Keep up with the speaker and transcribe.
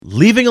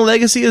Leaving a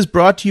Legacy is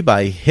brought to you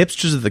by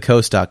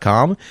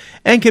hipstersofthecoast.com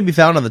and can be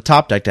found on the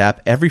Top Deck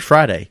app every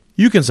Friday.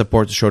 You can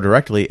support the show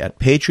directly at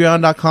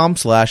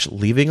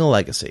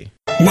patreon.com/leavingalegacy.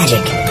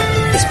 Magic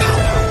is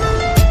power.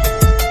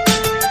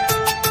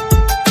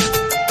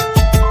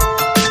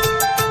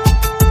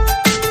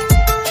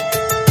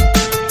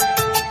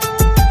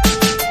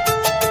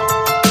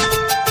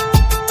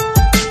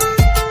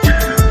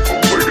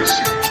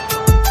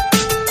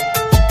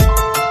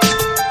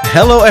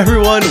 Hello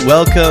everyone,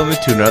 welcome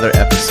to another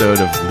episode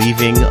of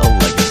Leaving a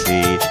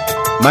Legacy.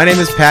 My name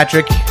is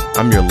Patrick,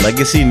 I'm your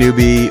Legacy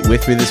newbie.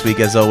 With me this week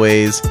as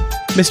always,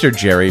 Mr.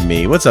 Jerry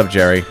Me. What's up,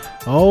 Jerry?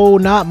 Oh,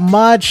 not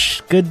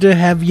much. Good to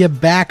have you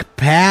back,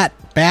 Pat.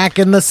 Back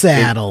in the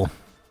saddle.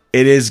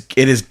 It is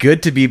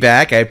good to be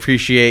back. I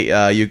appreciate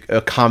you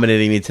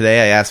accommodating me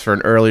today. I asked for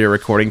an earlier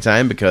recording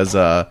time because,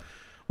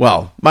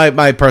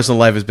 my personal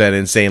life has been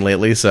insane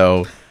lately,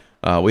 so...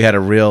 we had a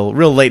real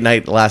late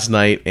night last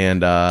night,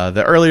 and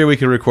the earlier we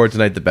could record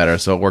tonight, the better.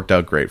 So it worked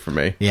out great for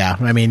me. Yeah,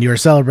 I mean, you were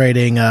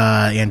celebrating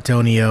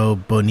Antonio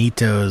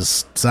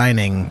Bonito's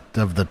signing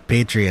of the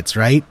Patriots,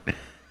 right?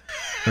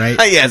 Right?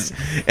 Yes,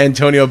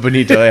 Antonio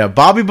Bonito. Yeah,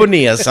 Bobby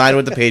Bonilla signed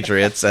with the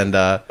Patriots, and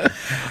no.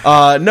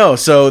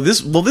 So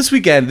this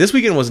weekend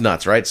was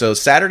nuts, right? So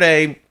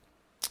Saturday,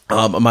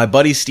 my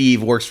buddy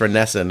Steve works for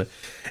Nesson.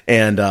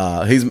 And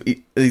he's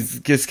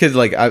kids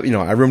like I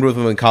roomed with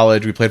him in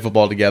college. We played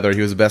football together.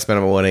 He was the best man at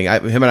my wedding.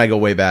 Him and I go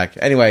way back.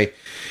 Anyway,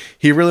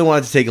 he really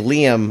wanted to take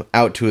Liam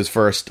out to his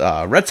first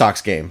Red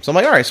Sox game. So I'm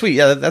like, all right, sweet,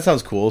 yeah, that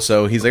sounds cool.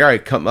 So he's like, all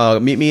right, come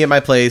meet me at my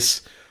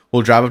place.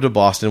 We'll drive up to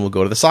Boston. We'll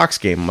go to the Sox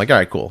game. I'm like, all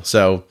right, cool.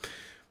 So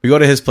we go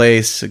to his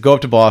place, go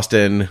up to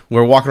Boston.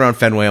 We're walking around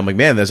Fenway. I'm like,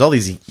 man, there's all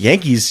these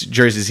Yankees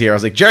jerseys here. I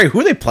was like, Jerry,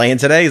 who are they playing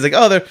today? He's like,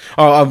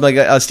 I'm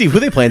like, Steve, who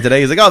are they playing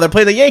today? He's like, they're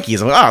playing the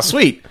Yankees. I'm like, oh,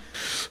 sweet.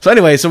 So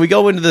anyway, so we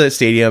go into the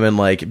stadium, and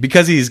like,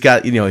 because he's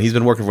got, he's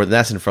been working for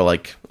Nesson for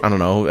like, I don't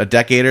know, a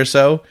decade or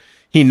so.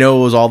 He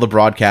knows all the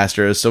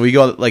broadcasters. So we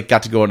got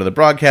to go into the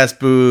broadcast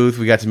booth.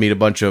 We got to meet a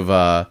bunch of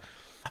the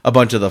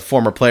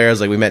former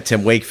players. Like we met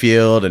Tim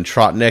Wakefield and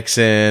Trot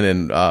Nixon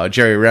and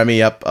Jerry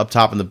Remy up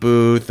top in the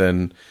booth,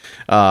 and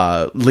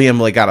Liam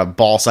like got a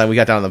ball sign. We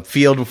got down on the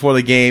field before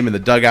the game and the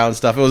dugout and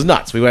stuff. It was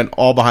nuts. We went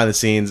all behind the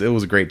scenes. It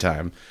was a great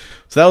time.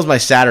 So that was my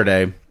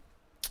Saturday.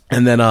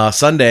 And then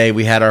Sunday,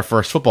 we had our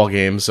first football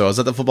game. So I was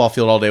at the football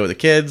field all day with the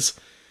kids.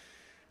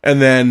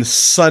 And then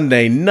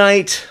Sunday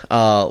night,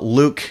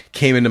 Luke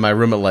came into my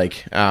room at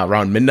like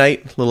around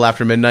midnight, a little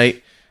after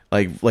midnight,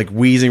 like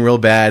wheezing real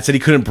bad. Said he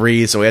couldn't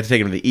breathe, so we had to take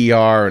him to the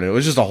ER, and it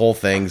was just a whole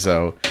thing.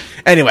 So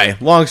anyway,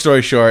 long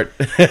story short,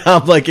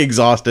 I'm like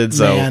exhausted.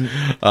 So Man,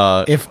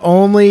 if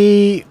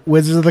only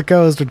Wizards of the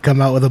Coast would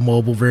come out with a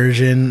mobile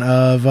version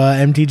of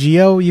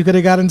MTGO, you could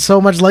have gotten so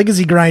much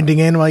legacy grinding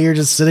in while you're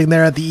just sitting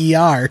there at the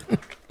ER.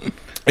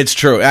 It's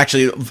true.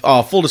 Actually,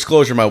 full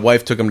disclosure, my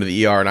wife took him to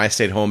the ER, and I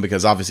stayed home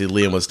because obviously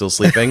Liam was still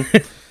sleeping.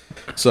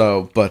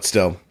 But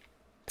still,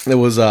 it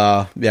was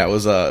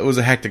it was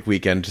a hectic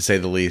weekend to say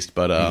the least.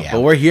 But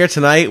we're here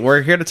tonight.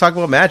 We're here to talk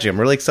about Magic. I'm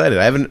really excited.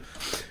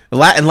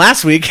 And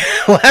last week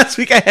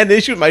I had an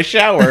issue with my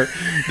shower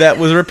that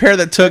was a repair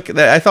that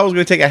I thought was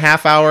going to take a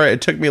half hour.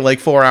 It took me like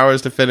 4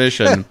 hours to finish,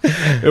 and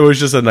it was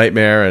just a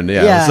nightmare. And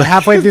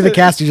halfway through the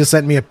cast, you just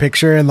sent me a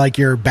picture, and like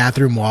your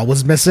bathroom wall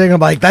was missing. I'm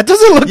like, that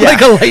doesn't look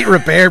like a late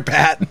repair,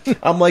 Pat.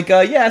 I'm like,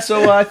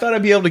 So I thought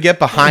I'd be able to get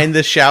behind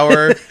this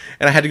shower,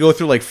 and I had to go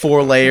through like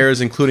 4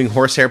 layers, including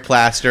horsehair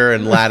plaster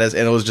and lattice,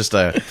 and it was just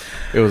it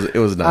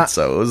was nuts.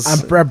 So it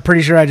was. I'm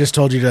pretty sure I just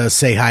told you to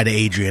say hi to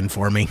Adrian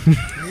for me.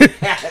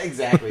 Yeah,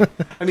 exactly.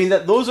 I mean,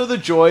 those are the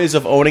joys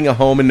of owning a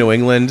home in New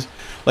England.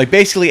 Like,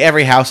 basically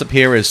every house up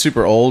here is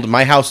super old.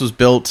 My house was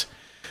built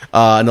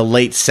in the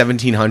late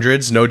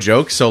 1700s, no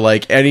joke. So,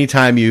 like,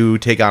 anytime you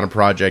take on a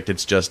project,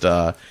 it's just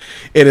it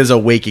is a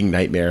waking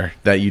nightmare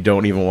that you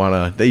don't even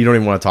want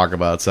to talk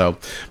about. So,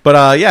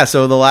 but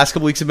so the last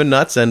couple weeks have been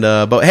nuts. And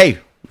but hey,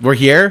 we're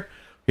here.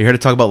 We're here to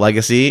talk about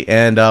Legacy,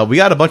 and we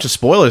got a bunch of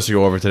spoilers to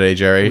go over today,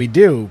 Jerry. We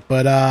do,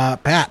 but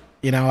Pat,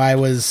 I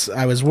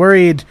was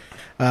worried.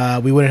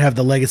 We wouldn't have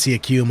the Legacy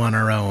Acume on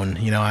our own.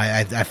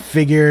 I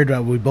figured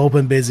we've both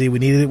been busy. We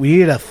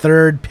needed a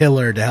third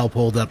pillar to help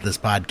hold up this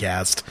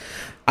podcast.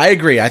 I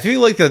agree. I feel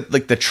like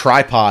the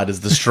tripod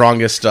is the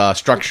strongest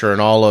structure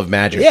in all of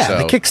Magic.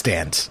 Yeah, the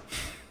kickstand.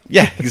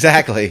 Yeah,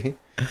 exactly.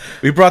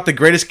 We brought the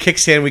greatest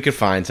kickstand we could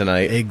find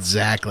tonight.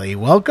 Exactly.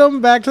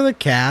 Welcome back to the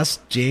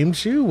cast, James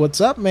Shu. What's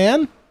up,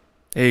 man?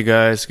 Hey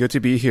guys, good to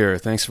be here.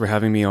 Thanks for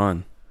having me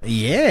on.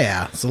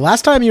 Yeah. So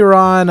last time you were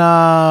on,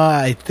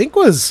 I think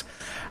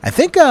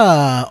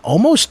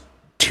almost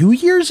 2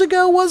 years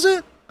ago, was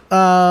it?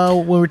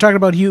 When we were talking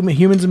about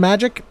humans and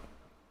magic?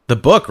 The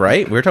book,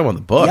 right? We were talking about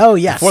the book. Oh,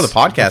 yes. Before the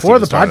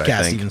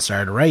podcast even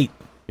started, right?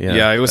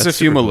 Yeah, it was a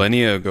few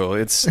millennia ago.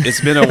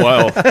 It's been a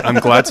while. I'm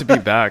glad to be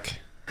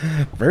back.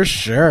 For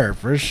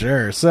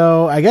sure.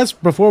 So I guess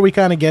before we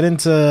kind of get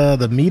into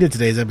the meat of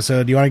today's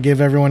episode, do you want to give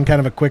everyone kind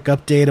of a quick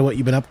update of what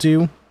you've been up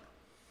to?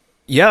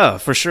 Yeah,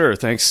 for sure.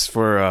 Thanks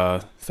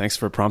for Thanks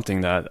for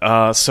prompting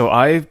that. So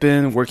I've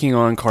been working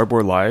on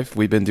Cardboard Live.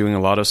 We've been doing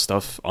a lot of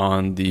stuff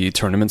on the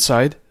tournament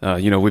side.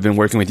 We've been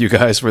working with you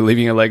guys for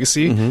Leaving a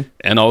Legacy,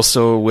 and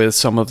also with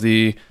some of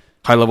the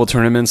high-level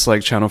tournaments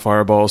like Channel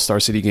Fireball, Star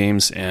City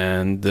Games,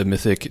 and the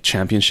Mythic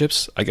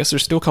Championships. I guess they're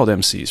still called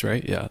MCs,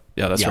 right? Yeah,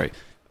 that's right.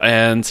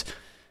 And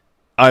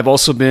I've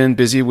also been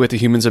busy with the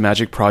Humans of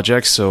Magic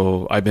project,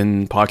 so I've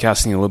been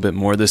podcasting a little bit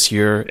more this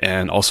year,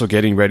 and also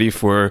getting ready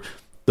for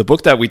the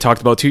book that we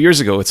talked about 2 years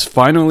ago. It's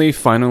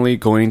finally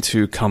going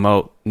to come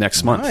out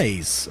next month.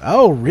 Nice.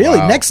 Oh, really?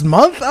 Wow. Next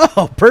month?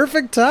 Oh,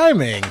 perfect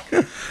timing.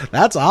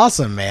 That's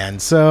awesome, man.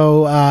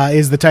 So,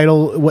 is the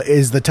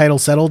title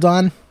settled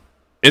on?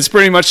 It's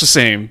pretty much the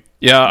same.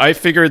 Yeah, I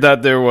figured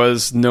that there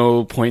was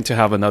no point to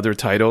have another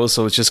title,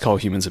 so it's just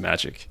called Humans of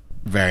Magic.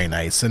 Very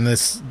nice. And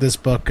this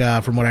book,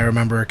 from what I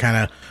remember, kind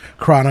of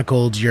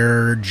chronicled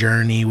your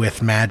journey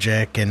with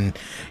magic and,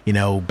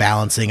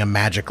 balancing a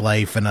magic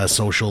life and a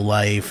social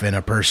life and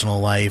a personal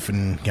life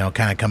and,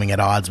 kind of coming at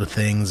odds with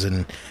things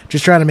and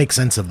just trying to make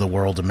sense of the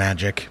world of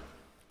magic.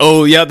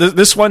 Oh, yeah,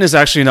 this one is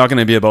actually not going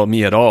to be about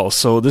me at all.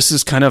 So this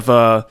is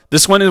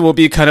this one will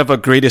be kind of a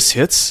greatest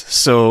hits.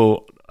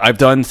 So I've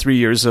done 3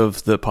 years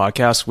of the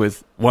podcast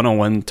with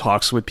one-on-one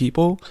talks with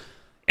people.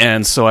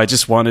 And so I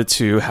just wanted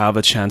to have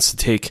a chance to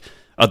take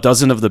a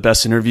dozen of the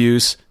best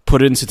interviews,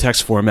 put it into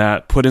text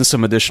format, put in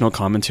some additional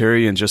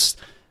commentary, and just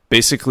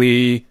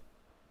basically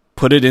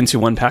put it into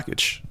one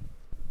package.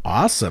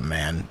 Awesome,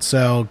 man.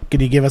 So can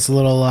you give us a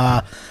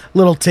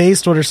little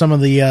taste? What are some of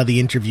the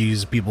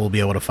interviews people will be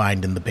able to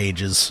find in the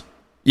pages?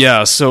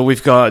 Yeah, so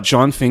we've got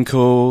John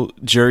Finkel,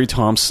 Jerry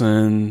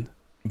Thompson,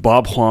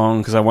 Bob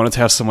Huang, because I wanted to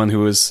have someone who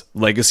was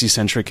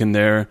legacy-centric in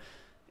there,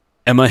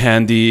 Emma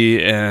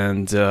Handy,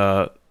 and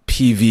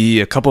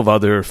PV, a couple of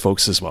other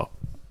folks as well.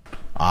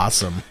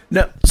 Awesome.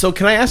 Now, so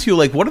can I ask you,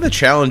 what are the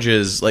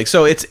challenges?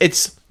 So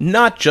it's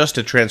not just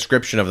a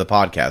transcription of the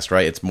podcast,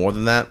 right? It's more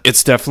than that?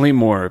 It's definitely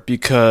more,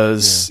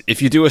 because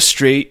if you do a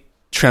straight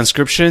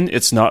transcription,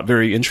 it's not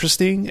very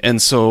interesting.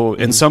 And so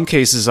in some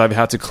cases, I've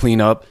had to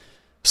clean up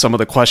some of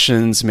the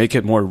questions, make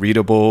it more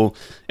readable.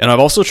 And I've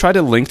also tried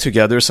to link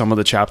together some of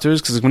the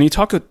chapters, because when you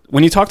talk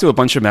to a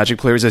bunch of Magic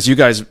players, as you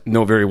guys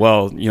know very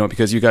well,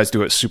 because you guys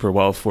do it super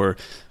well for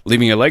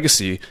Leaving a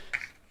Legacy,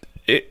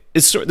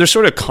 there's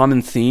sort of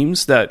common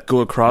themes that go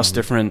across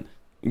different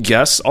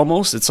guests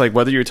almost. It's like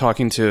whether you're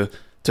talking to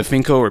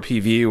Finko or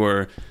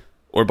PV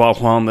or Bob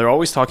Huang, they're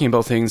always talking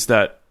about things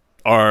that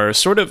are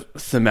sort of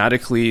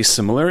thematically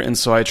similar. And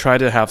so I try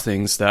to have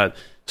things that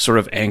sort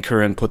of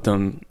anchor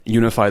and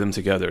unify them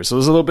together. So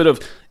there's a little bit of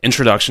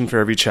introduction for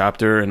every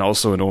chapter and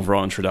also an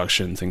overall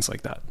introduction, things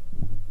like that.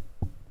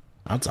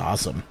 That's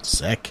awesome.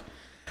 Sick.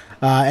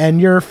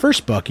 And your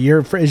first book,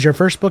 is your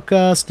first book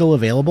still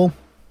available?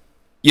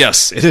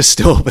 Yes, it is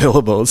still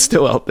available. It's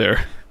still out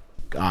there.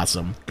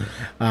 Awesome.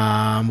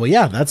 Well,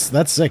 yeah, that's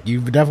sick.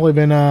 You've definitely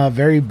been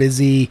very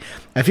busy.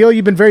 I feel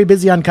you've been very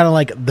busy on kind of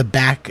like the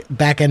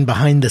back end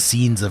behind the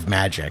scenes of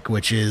Magic,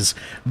 which is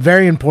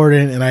very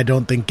important, and I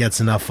don't think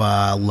gets enough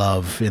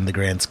love in the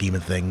grand scheme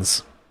of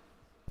things.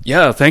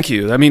 Yeah, thank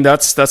you. I mean,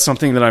 that's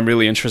something that I'm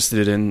really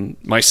interested in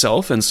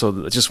myself, and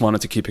so I just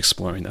wanted to keep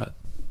exploring that.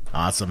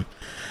 Awesome.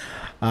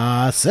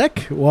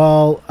 Sick.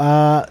 Well,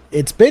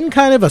 it's been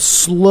kind of a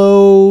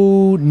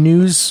slow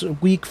news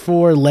week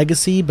for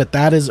Legacy, but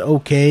that is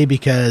okay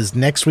because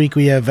next week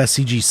we have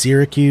SCG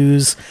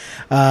Syracuse,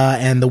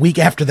 and the week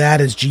after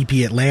that is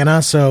GP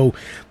Atlanta. So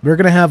we're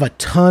going to have a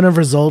ton of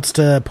results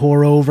to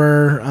pour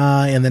over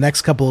in the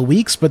next couple of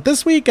weeks. But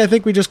this week, I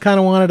think we just kind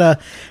of wanted to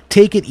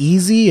take it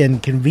easy,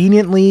 and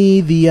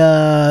conveniently,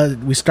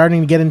 we're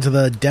starting to get into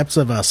the depths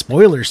of a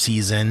spoiler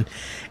season,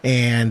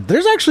 and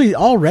there's actually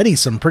already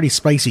some pretty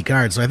spicy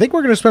cards. So I think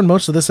we're going to spend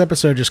most of this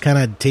episode just kind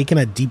of taking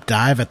a deep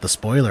dive at the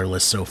spoiler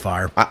list so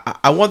far.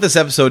 I want this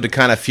episode to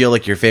kind of feel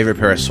like your favorite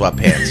pair of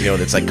sweatpants.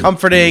 It's like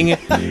comforting.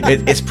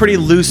 It's pretty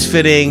loose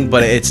fitting,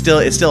 but it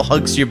still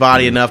hugs your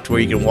body enough to where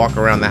you can walk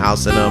around the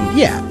house in them.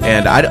 Yeah.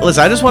 And I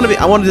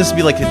wanted this to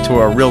be like to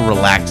a real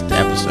relaxed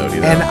episode.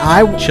 And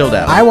I chilled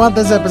out. I want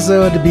this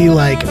episode to be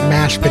like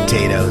mashed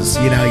potatoes.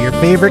 Your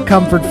favorite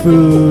comfort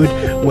food,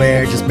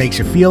 where it just makes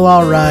you feel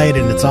all right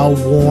and it's all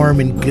warm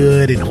and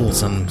good and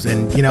wholesome.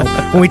 And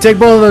when we take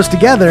both of those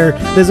together,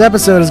 this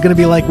episode is going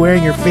to be like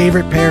wearing your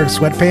favorite pair of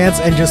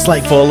sweatpants and just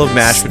like full of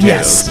mashed potatoes.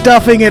 Yeah,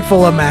 stuffing it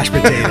full of mashed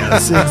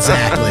potatoes.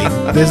 Exactly.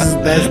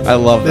 I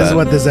love that. This is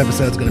what this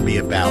episode is going to be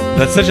about.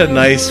 That's such a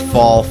nice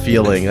fall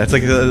feeling. That's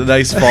like a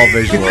nice fall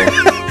visual.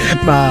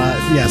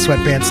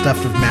 Sweatpants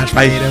stuffed with mashed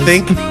potatoes.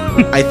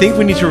 I think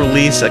we need to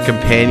release a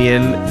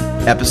companion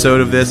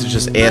episode of this. It's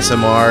just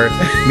ASMR,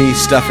 me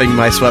stuffing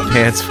my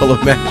sweatpants full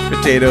of mashed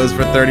potatoes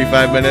for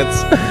 35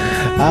 minutes.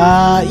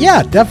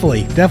 Yeah,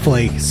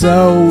 definitely.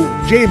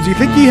 So, James, you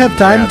think you have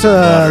time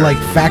to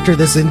factor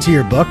this into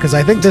your book? Because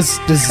I think this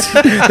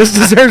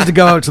deserves to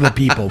go out to the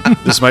people.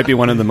 This might be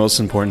one of the most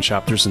important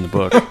chapters in the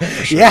book.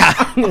 Sure. Yeah,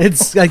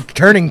 it's like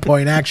turning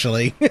point,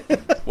 actually.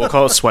 We'll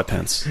call it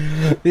sweatpants.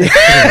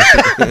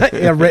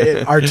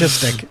 Yeah,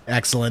 artistic,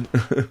 excellent.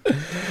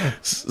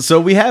 So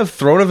we have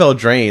Throne of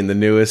Eldraine, the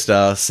newest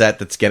set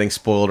that's getting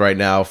spoiled right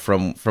now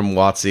from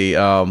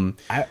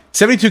WotC.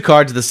 72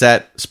 cards of the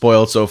set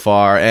spoiled so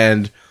far,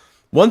 and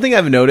one thing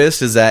I've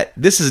noticed is that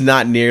this is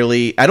not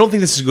nearly... I don't think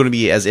this is going to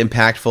be as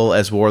impactful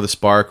as War of the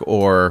Spark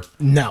or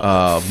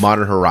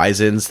Modern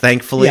Horizons,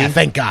 thankfully. Yeah,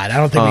 thank God. I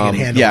don't think we can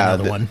handle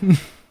another one.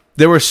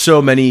 There were so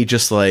many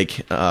just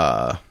like...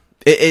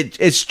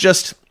 it's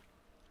just...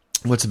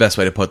 What's the best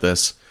way to put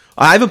this?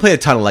 I haven't played a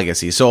ton of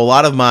Legacy, so a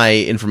lot of my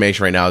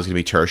information right now is going to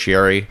be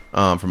tertiary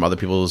from other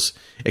people's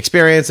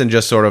experience and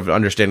just sort of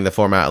understanding the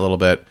format a little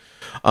bit.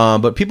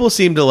 But people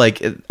seem to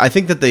like. I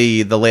think that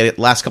the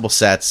last couple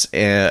sets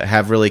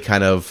have really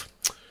kind of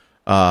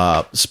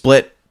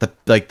split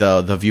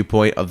the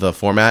viewpoint of the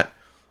format.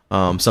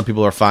 Some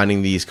people are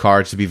finding these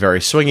cards to be very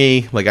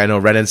swingy. Like I know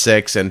Red and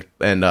Six and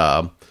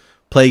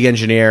Plague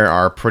Engineer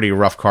are pretty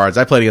rough cards.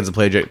 I played against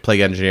a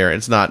Plague Engineer.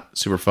 It's not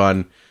super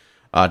fun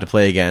to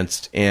play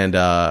against, and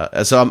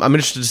so I'm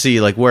interested to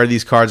see like where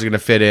these cards are going to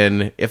fit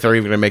in, if they're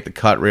even going to make the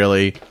cut.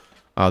 Really.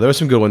 There were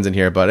some good ones in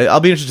here, but I'll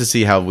be interested to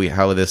see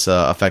how this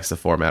affects the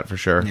format for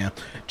sure. Yeah,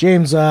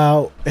 James,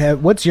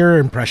 what's your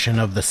impression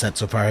of the set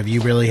so far? Have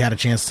you really had a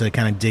chance to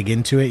kind of dig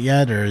into it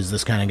yet, or is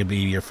this kind of going to be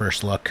your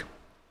first look?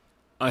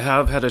 I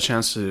have had a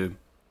chance to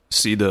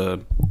see to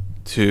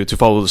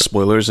follow the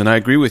spoilers, and I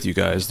agree with you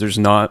guys. There's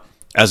not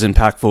as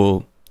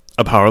impactful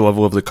a power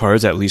level of the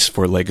cards, at least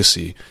for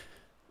Legacy.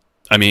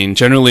 I mean,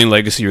 generally in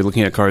Legacy, you're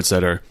looking at cards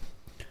that are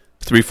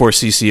 3-4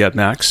 CC at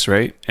max,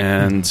 right?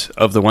 And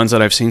of the ones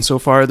that I've seen so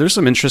far, there's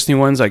some interesting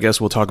ones. I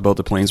guess we'll talk about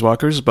the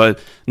Planeswalkers, but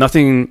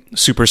nothing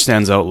super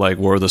stands out like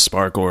War of the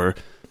Spark or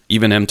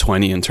even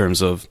M20 in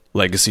terms of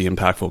Legacy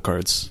impactful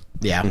cards.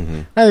 Yeah,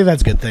 I think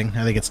that's a good thing.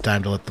 I think it's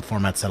time to let the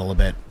format settle a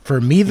bit.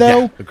 For me,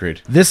 though, agreed.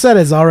 This set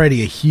is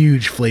already a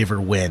huge flavor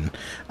win.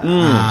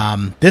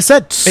 This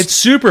set... It's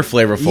super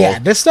flavorful. Yeah,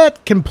 this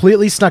set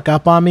completely snuck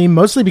up on me,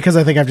 mostly because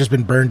I think I've just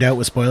been burned out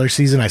with spoiler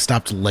season. I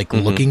stopped,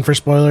 looking for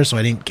spoilers, so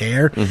I didn't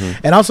care.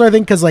 And also, I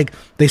think because,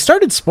 they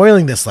started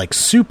spoiling this,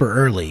 super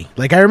early.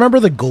 I remember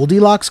the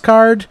Goldilocks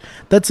card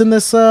that's in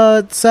this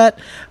set.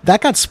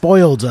 That got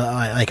spoiled,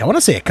 I want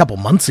to say a couple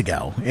months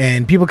ago.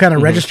 And people kind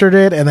of registered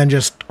it and then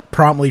just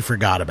promptly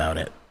forgot about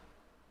it.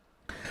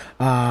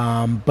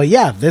 But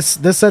yeah, this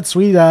set's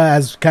sweet,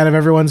 as kind of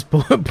everyone's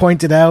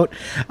pointed out.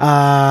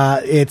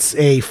 It's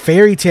a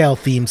fairy tale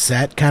themed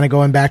set, kind of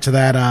going back to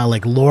that,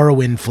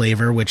 Lorwyn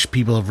flavor, which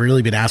people have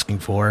really been asking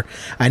for.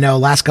 I know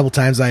last couple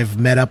times I've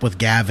met up with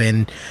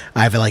Gavin,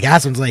 I've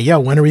asked him, yo,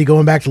 when are we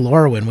going back to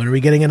Lorwyn? When are we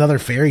getting another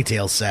fairy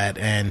tale set?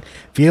 And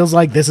feels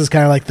like this is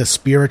kind of like the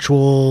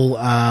spiritual,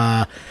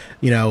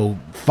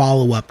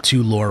 follow up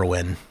to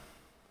Lorwyn.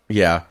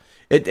 Yeah.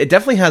 It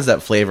definitely has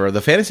that flavor.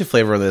 The fantasy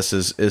flavor of this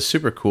is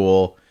super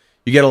cool.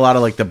 You get a lot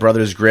of the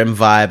Brothers Grimm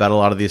vibe out of a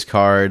lot of these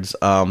cards.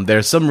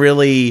 There's some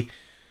really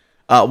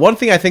one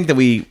thing I think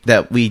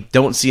that we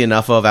don't see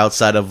enough of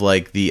outside of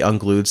the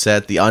Unglued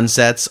set. The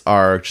unsets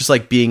are just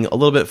being a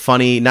little bit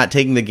funny, not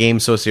taking the game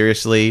so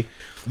seriously.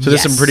 So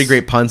there's some pretty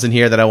great puns in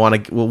here that I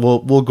want to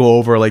we'll go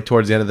over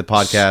towards the end of the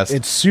podcast.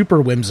 It's super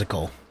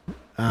whimsical.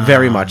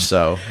 Very much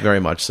so.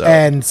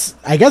 And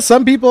I guess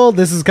some people,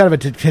 this is kind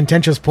of a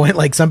contentious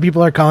point, some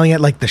people are calling it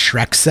the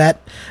Shrek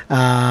set.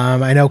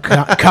 I know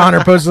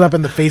Connor posted up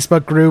in the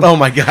Facebook group. Oh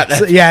my god.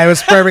 So, yeah, it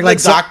was perfect.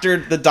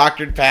 The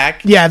doctored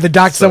pack. Yeah,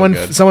 someone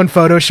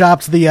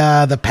photoshopped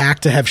the pack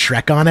to have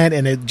Shrek on it,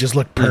 and it just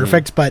looked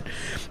perfect. But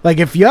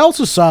if you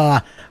also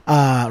saw,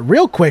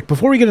 real quick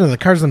before we get into the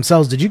cards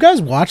themselves, did you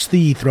guys watch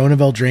the Throne of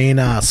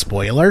Eldraine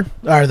spoiler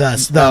or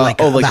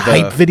the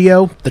hype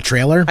video, the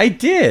trailer? I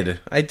did.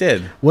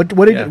 What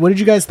did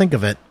you guys think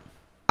of it?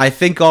 I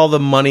think all the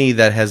money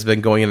that has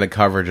been going into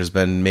coverage has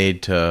been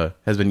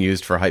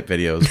used for hype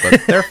videos, but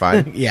they're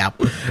fine. Yeah.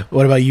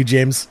 What about you,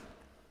 James?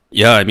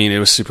 Yeah, I mean, it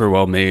was super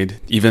well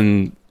made.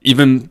 Even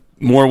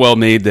more well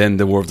made than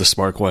the War of the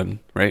Spark one,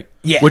 right?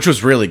 Yeah, which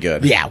was really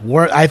good. Yeah,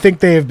 I think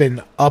they have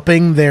been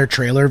upping their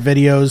trailer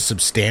videos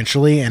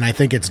substantially, and I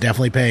think it's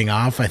definitely paying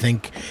off. I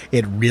think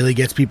it really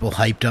gets people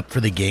hyped up for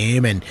the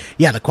game, and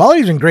yeah, the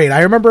quality's been great.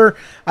 I remember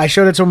I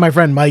showed it to my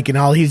friend Mike, and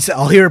all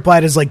he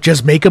replied is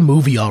just make a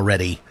movie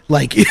already.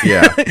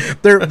 Yeah,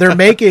 they're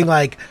making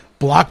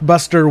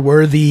blockbuster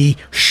worthy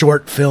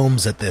short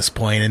films at this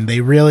point, and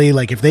they really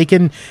if they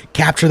can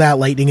capture that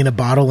lightning in a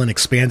bottle and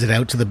expand it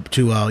out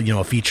to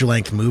a feature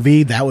length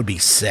movie, that would be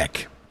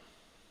sick.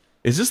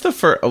 Is this the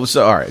first? Oh,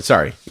 so all right,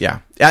 sorry. Yeah,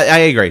 I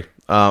agree.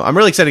 I'm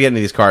really excited to get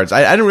into these cards.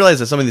 I didn't realize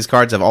that some of these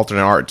cards have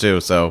alternate art too,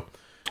 so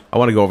I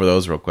want to go over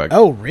those real quick.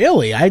 Oh,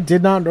 really? I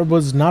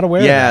was not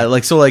aware. Yeah, of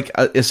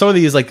that. Some of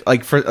these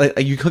for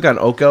you click on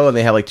Oko and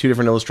they have two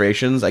different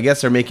illustrations. I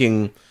guess they're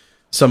making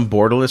some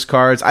borderless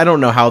cards. I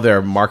don't know how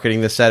they're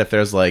marketing this set, if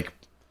there's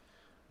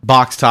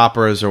box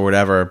toppers or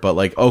whatever,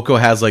 but Oko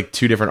has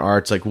two different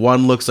arts.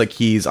 One looks like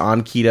he's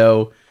on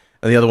keto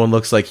and the other one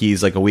looks like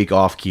he's a week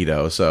off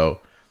keto. So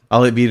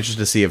I'll be interested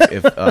to see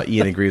if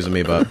Ian agrees with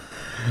me, but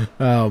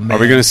Oh man. Are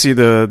we going to see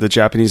the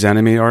Japanese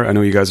anime art? I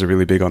know you guys are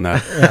really big on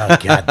that. Oh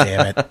god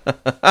damn it.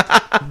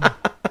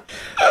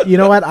 You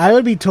know what? I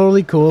would be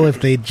totally cool if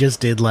they just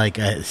did like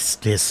a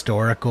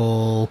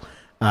historical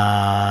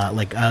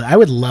I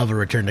would love a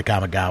return to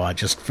Kamigawa,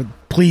 just for,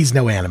 please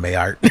no anime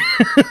art.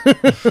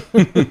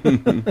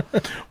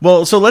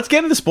 Well, so let's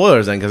get into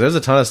spoilers then, because there's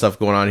a ton of stuff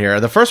going on here.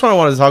 The first one I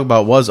wanted to talk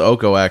about was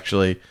Oko,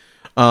 actually.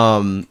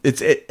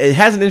 It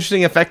has an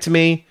interesting effect to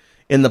me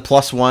in the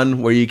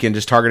 +1, where you can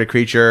just target a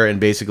creature and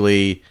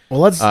basically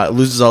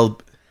loses all.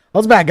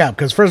 Let's back up,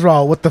 because first of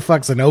all, what the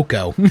fuck's an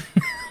Oko?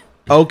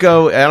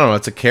 Oko, I don't know,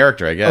 it's a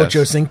character, I guess.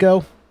 Ocho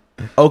Cinco?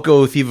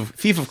 Oko,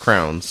 Thief of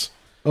Crowns.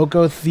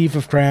 Oko, Thief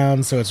of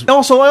Crowns, so it's...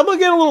 Also, I'm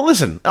getting a little...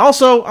 Listen,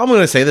 also, I'm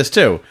going to say this,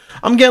 too.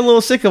 I'm getting a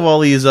little sick of all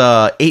these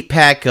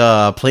 8-pack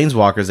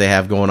planeswalkers they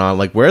have going on.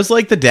 Like, where's,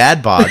 like, the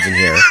dad bods in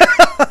here?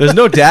 There's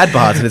no dad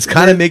bods, and it's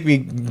kind of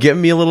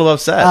getting me a little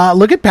upset.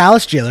 Look at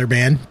Palace Jailer,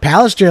 man.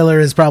 Palace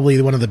Jailer is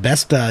probably one of the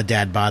best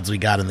dad bods we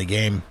got in the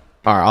game.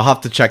 All right, I'll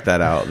have to check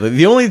that out.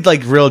 The only,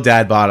 like, real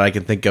dad bod I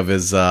can think of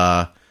is...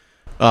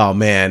 oh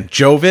man,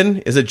 Joven?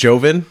 Is it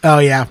Joven? Oh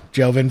yeah,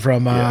 Joven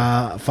from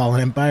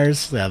Fallen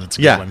Empires. Yeah, that's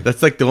a good one.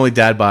 That's like the only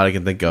dad bod I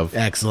can think of.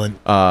 Excellent.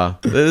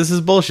 This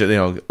is bullshit. You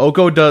know,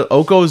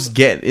 Oko's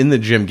getting in the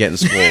gym, getting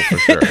swole for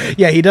sure.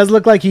 Yeah, he does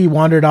look like he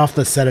wandered off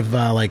the set of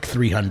like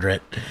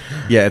 300.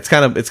 Yeah, it's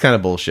kind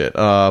of bullshit.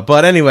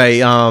 But anyway,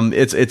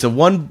 it's a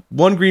one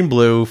green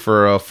blue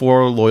for a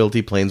 4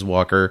 loyalty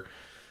planeswalker.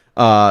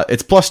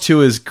 Its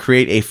 +2 is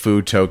create a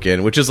food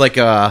token, which is like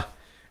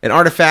an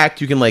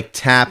artifact you can like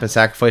tap and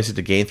sacrifice it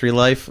to gain 3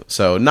 life.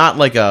 So not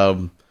like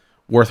a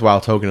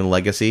worthwhile token in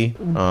Legacy,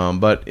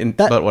 but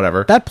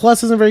whatever. That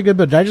plus isn't very good,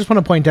 but I just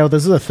want to point out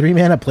this is a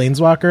 3-mana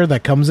planeswalker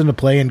that comes into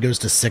play and goes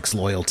to 6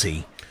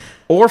 loyalty.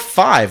 Or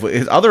 5.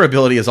 His other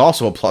ability is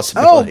also a plus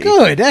Oh, ability.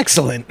 good,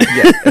 excellent.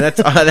 Yeah, and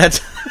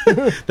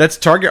that's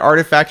target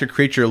artifact or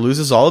creature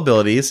loses all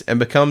abilities and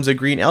becomes a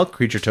green elk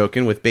creature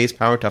token with base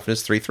power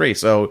toughness 3/3.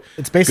 So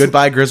It's basically-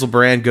 goodbye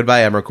Grizzlebrand,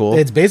 goodbye Emrakul.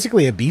 It's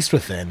basically a Beast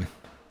Within.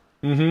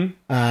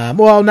 Mm-hmm.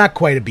 Well, not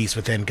quite a Beast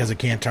Within because it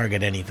can't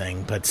target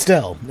anything, but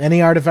still,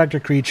 any artifact or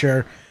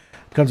creature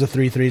becomes a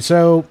 3/3.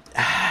 So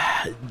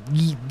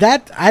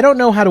that I don't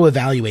know how to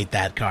evaluate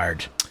that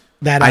card.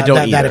 That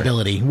that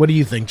ability. What do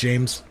you think,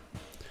 James?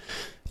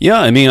 Yeah,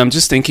 I mean, I'm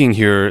just thinking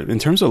here, in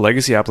terms of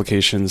legacy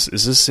applications,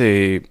 is this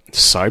a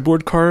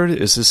sideboard card?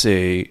 Is this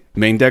a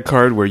main deck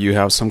card where you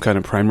have some kind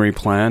of primary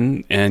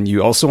plan and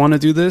you also want to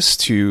do this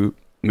to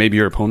maybe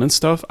your opponent's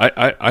stuff?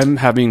 I'm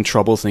having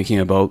trouble thinking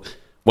about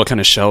what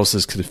kind of shells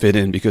this could fit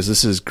in because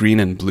this is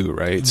green and blue,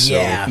 right? So,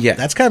 Yeah,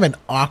 that's kind of an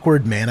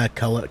awkward mana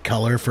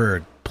color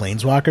for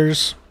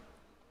planeswalkers.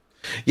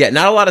 Yeah,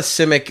 not a lot of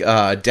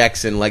Simic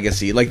decks in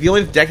Legacy. Like, the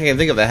only deck I can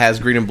think of that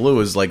has green and blue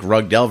is, like,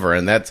 Rug Delver,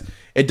 and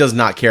it does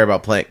not care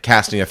about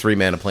casting a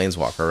 3-mana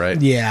Planeswalker, right?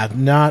 Yeah,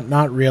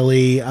 not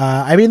really.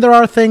 I mean, there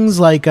are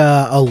things like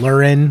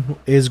Alurin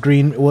is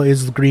green,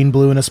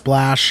 blue, and a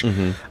splash.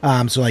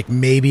 Mm-hmm. So, like,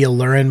 maybe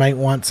Alurin might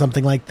want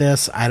something like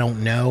this. I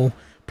don't know.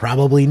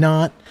 Probably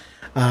not.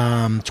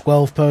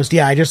 12 post.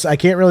 Yeah, I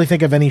can't really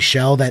think of any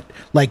shell that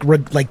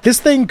like this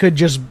thing could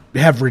just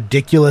have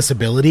ridiculous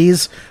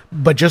abilities,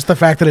 but just the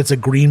fact that it's a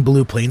green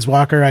blue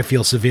planeswalker, I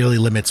feel severely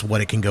limits what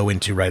it can go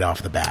into right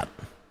off the bat.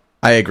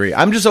 I agree.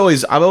 I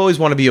always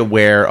want to be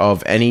aware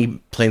of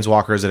any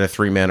planeswalkers that are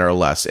 3 mana or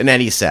less in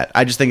any set.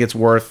 I just think it's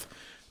worth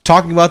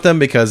talking about them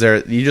because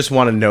you just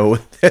want to know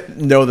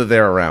that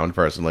they're around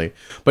personally.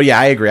 But yeah,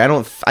 I agree.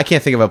 I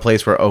can't think of a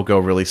place where Oko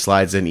really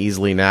slides in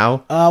easily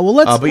now.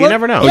 But you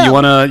never know. Oh,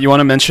 yeah. You want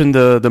to mention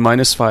the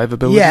 -5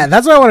 ability? Yeah,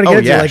 that's what I want to get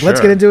into. Yeah,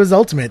 Let's get into his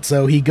ultimate.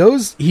 So he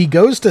goes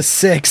to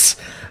 6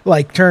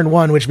 like turn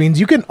 1, which means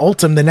you can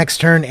ult him the next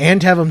turn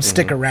and have him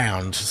stick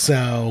around.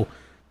 So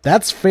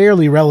that's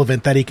fairly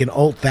relevant that he can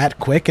ult that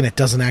quick and it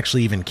doesn't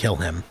actually even kill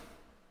him.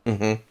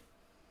 Mm-hmm.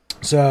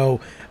 So,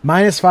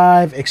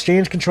 -5,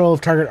 exchange control of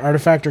target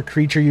artifact or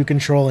creature you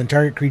control and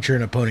target creature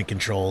an opponent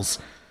controls.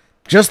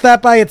 Just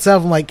that by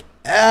itself, I'm like,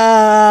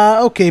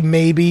 okay,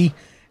 maybe.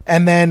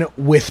 And then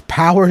with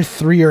power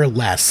 3 or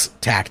less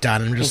tacked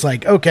on, I'm just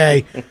like,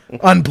 okay,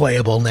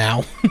 unplayable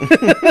now.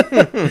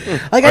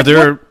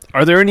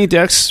 Are there any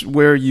decks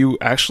where you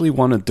actually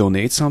want to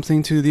donate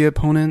something to the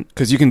opponent?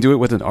 Because you can do it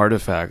with an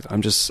artifact.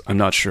 I'm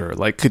not sure.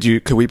 Like, could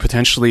we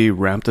potentially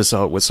ramp this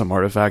out with some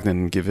artifact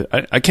and give it?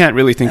 I can't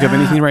really think of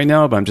anything right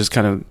now, but I'm just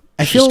kind of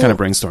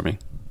brainstorming.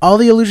 All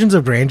the Illusions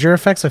of Grandeur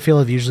effects I feel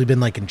have usually been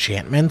like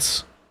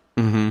enchantments.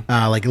 Mm-hmm.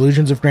 Like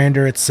Illusions of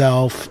Grandeur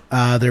itself.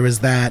 There was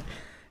that,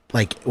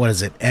 like, what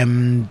is it?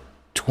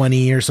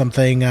 M20 or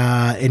something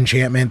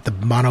enchantment, the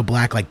mono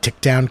black like tick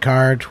down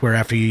card where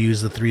after you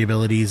use the 3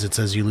 abilities it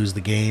says you lose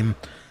the game.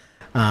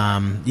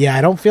 I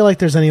don't feel like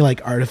there's any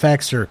like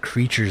artifacts or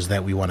creatures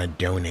that we want to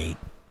donate.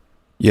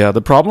 Yeah,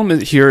 the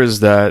problem here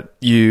is that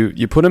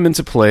you put them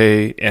into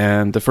play,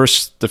 and the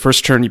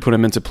first turn you put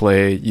them into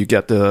play, you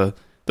get the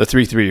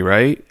 3/3,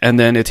 right? And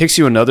then it takes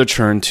you another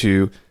turn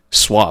to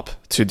swap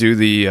to do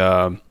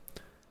the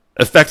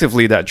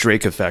effectively that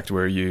Drake effect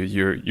where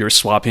you're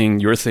swapping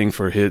your thing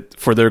for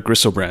their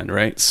Griselbrand,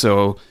 right?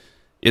 So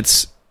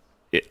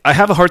I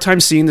have a hard time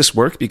seeing this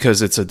work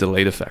because it's a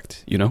delayed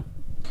effect, you know?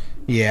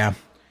 Yeah.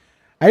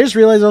 I just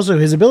realized also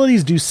his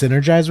abilities do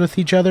synergize with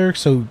each other.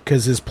 So,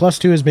 because his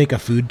 +2 is make a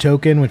food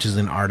token, which is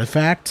an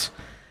artifact.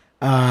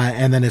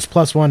 And then his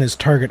 +1 is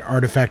target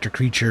artifact or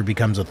creature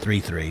becomes a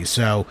 3/3.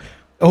 So,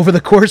 over the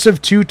course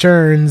of 2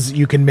 turns,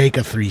 you can make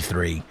a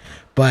 3/3.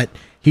 But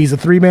he's a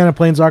 3-mana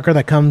planeswalker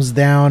that comes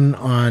down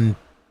on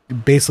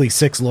basically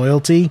 6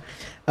 loyalty.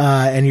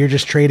 And you're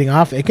just trading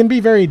off. It can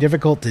be very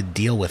difficult to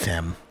deal with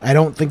him. I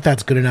don't think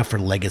that's good enough for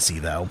Legacy,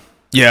 though.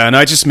 Yeah, and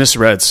I just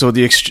misread. So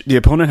the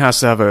opponent has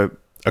to have a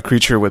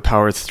creature with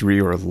power 3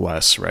 or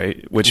less,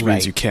 right? Which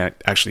means you can't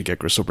actually get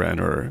Griselbrand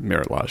or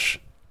Merit Lodge.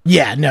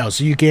 Yeah, no.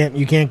 So you can't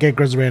get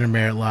Griselbrand or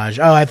Merit Lodge.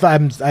 Oh, I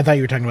thought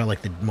you were talking about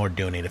like the more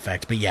donate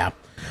effect, but yeah.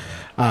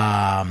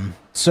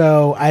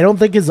 So I don't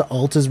think his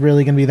ult is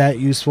really going to be that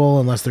useful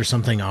unless there's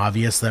something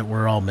obvious that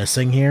we're all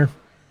missing here.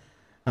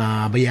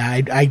 But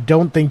yeah, I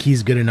don't think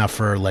he's good enough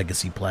for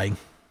Legacy play.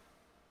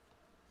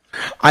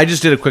 I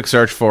just did a quick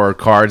search for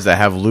cards that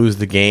have lose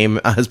the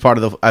game as part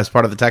of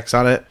the text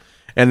on it,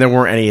 and there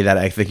weren't any that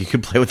I think you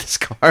could play with this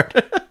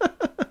card.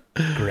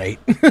 Great.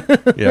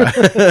 Yeah.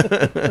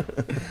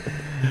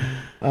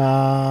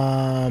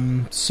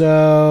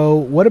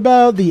 So what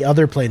about the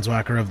other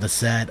Planeswalker of the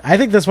set? I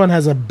think this one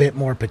has a bit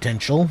more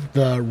potential.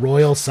 The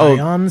Royal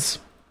Scions.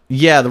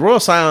 Yeah, the Royal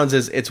Scions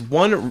it's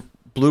 1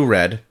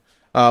 blue-red,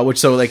 which,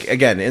 so like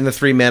again in the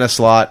 3 mana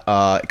slot,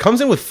 it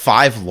comes in with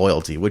 5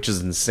 loyalty, which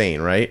is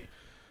insane, right?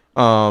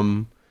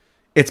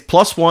 Its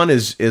 +1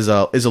 is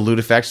a loot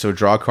effect, so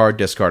draw a card,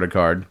 discard a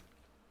card.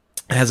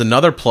 It has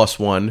another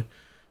 +1.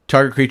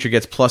 Target creature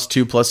gets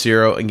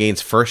 +2/+0 and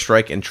gains first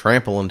strike and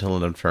trample until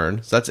end of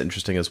turn. So that's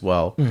interesting as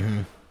well.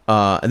 Mm-hmm.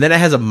 And then it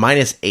has a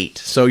 -8.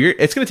 So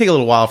it's going to take a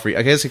little while for you.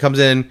 I guess it comes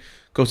in,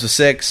 goes to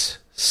 6,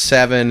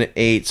 7,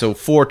 8. So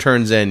 4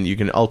 turns in, you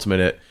can ultimate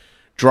it.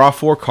 Draw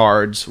 4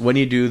 cards. When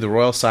you do, the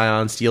Royal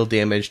Scions deal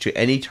damage to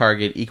any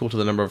target equal to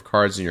the number of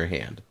cards in your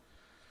hand.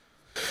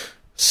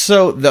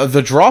 So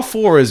the draw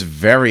 4 is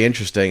very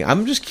interesting.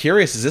 I'm just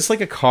curious, is this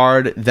like a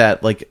card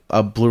that like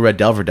a blue-red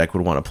Delver deck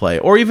would want to play?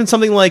 Or even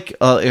something like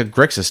a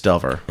Grixis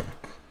Delver?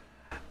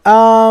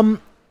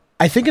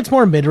 I think it's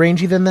more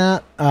mid-rangey than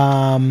that.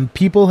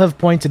 People have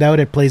pointed out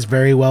it plays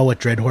very well with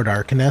Dreadhorde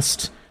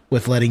Arcanist,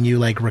 with letting you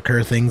like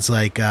recur things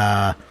like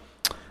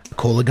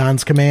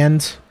Kolaghan's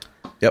Command.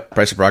 Yep,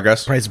 Price of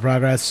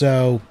Progress.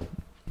 So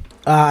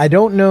I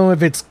don't know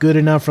if it's good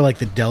enough for like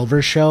the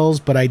Delver shells,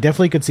 but I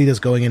definitely could see this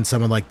going in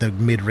some of like the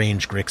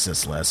mid-range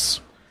Grixis lists.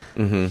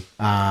 Mm-hmm.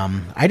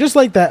 I just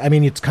like that. I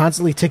mean, it's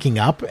constantly ticking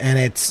up, and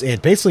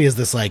it basically is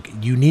this like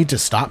you need to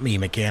stop me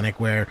mechanic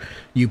where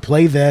you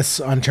play this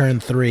on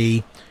turn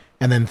 3,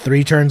 and then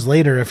 3 turns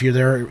later, if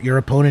your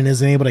opponent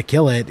isn't able to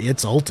kill it,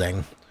 it's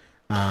ulting.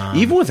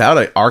 Even without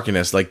an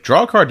Arcanist, like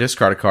draw a card,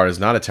 discard a card is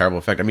not a terrible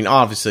effect. I mean,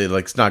 obviously,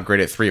 like it's not great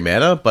at 3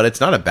 mana, but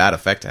it's not a bad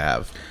effect to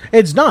have.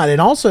 It's not,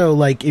 and also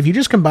like if you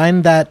just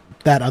combine that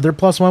other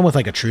 +1 with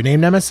like a True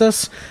Name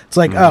Nemesis, it's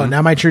like, oh,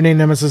 now my True Name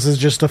Nemesis is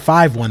just a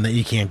 5/1 that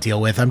you can't deal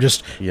with. I'm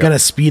just gonna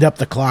speed up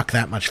the clock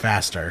that much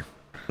faster.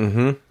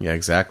 Mm-hmm. Yeah,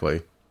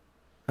 exactly.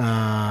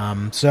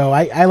 So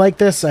I like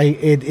this.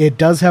 It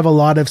does have a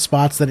lot of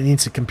spots that it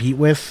needs to compete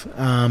with,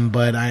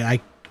 but I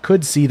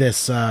could see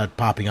this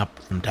popping up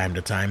from time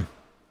to time.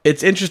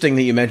 It's interesting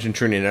that you mentioned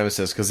True Name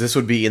Nemesis, because this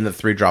would be in the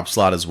 3-drop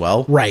slot as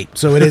well. Right,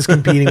 so it is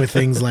competing with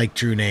things like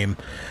True Name.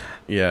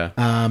 Yeah.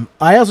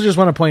 I also just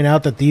want to point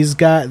out that these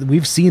guys,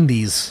 we've seen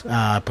these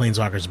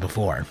Planeswalkers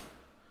before.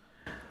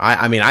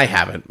 I mean, I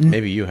haven't.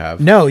 Maybe you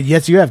have. No,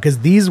 yes, you have, because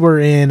these were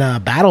in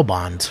Battle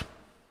Bond.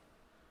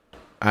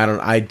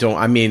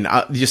 I mean,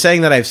 you're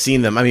saying that I've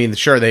seen them. I mean,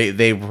 sure,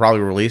 they were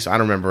probably released. I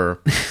don't remember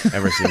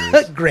ever seeing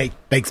this. Great.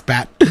 Thanks,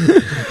 Pat.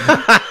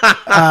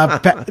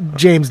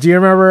 James, do you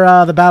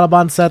remember the Battle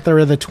Bond set? There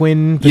were the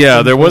twin.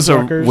 There was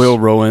a Will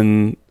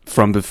Rowan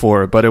from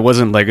before, but it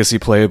wasn't legacy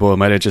playable. It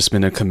might have just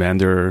been a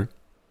commander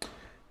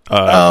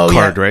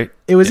card, right?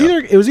 It was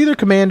either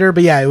commander,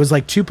 but yeah, it was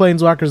like 2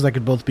 planeswalkers that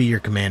could both be your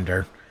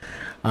commander.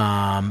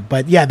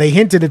 But yeah, they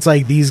hinted it's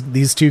like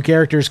these 2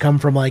 characters come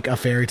from like a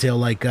fairy tale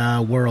like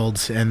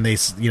world, and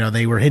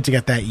they were hinting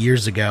at that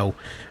years ago,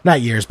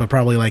 not years, but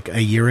probably like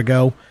a year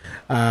ago,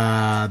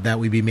 that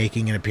we'd be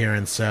making an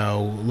appearance.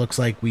 So looks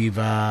like we've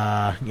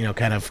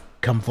kind of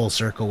come full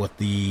circle with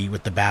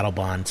the Battle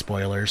Bond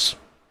spoilers.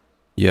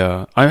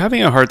 Yeah, I'm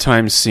having a hard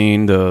time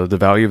seeing the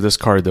value of this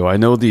card, though. I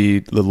know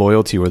the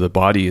loyalty or the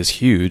body is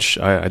huge.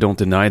 I don't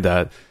deny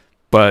that.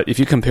 But if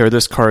you compare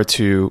this card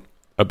to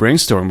a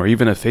Brainstorm or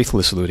even a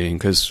Faithless Looting,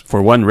 because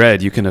for 1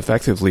 red, you can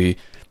effectively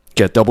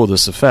get double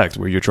this effect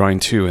where you're drawing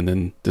 2 and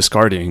then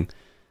discarding.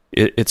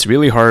 It's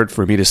really hard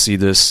for me to see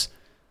this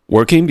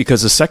working,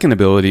 because the second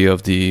ability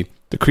of the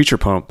creature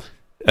pump,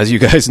 as you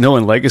guys know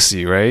in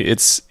Legacy, right?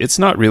 It's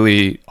not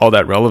really all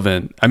that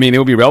relevant. I mean, it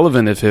would be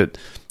relevant if it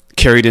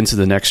carried into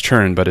the next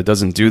turn, but it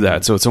doesn't do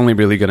that. So it's only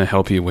really going to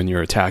help you when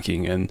you're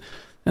attacking. And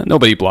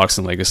Nobody blocks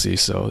in Legacy,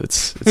 so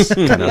it's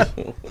kind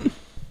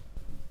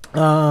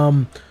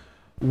of...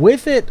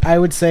 With it, I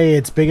would say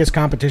its biggest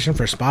competition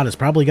for spot has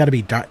probably got to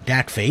be Dak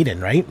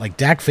Faden, right? Like,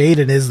 Dak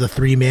Faden is the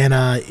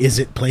 3-mana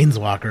is-it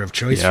Planeswalker of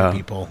choice for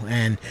people.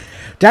 And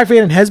Dak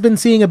Faden has been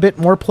seeing a bit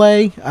more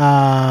play.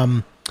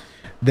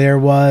 There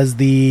was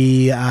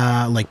the,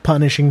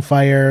 Punishing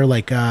Fire,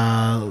 Dak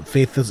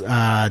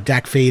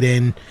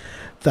Faden,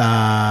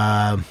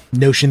 the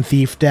Notion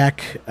Thief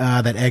deck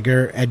that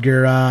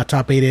Edgar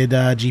top-aided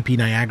GP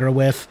Niagara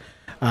with.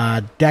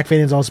 Dak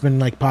Faden's also been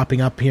popping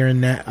up here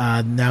and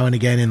now and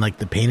again in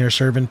the Painter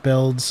Servant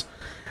builds.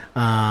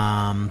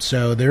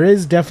 So there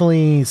is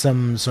definitely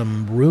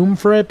some room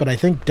for it, but I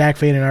think Dak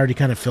Faden already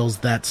kind of fills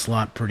that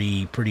slot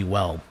pretty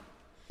well.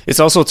 It's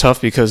also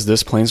tough because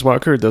this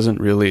Planeswalker doesn't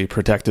really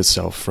protect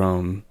itself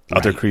from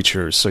other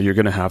creatures, so you're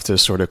going to have to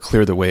sort of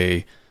clear the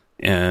way,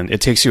 and it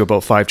takes you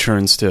about 5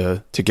 turns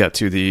to get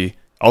to the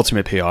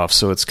ultimate payoff,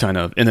 so it's kind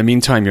of, in the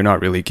meantime, you're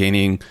not really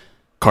gaining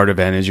card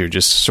advantage, you're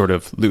just sort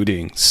of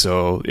looting.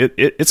 So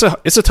it's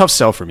a tough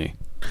sell for me.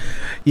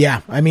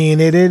 Yeah, I mean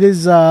it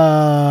is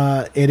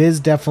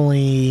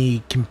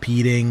definitely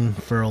competing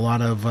for a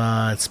lot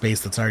of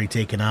space that's already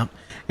taken up,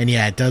 and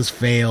yeah, it does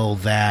fail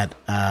that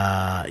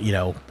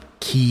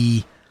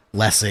key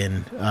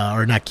lesson,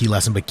 or not key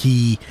lesson, but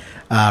key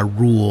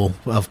rule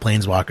of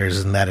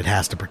Planeswalkers, and that it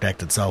has to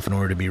protect itself in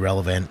order to be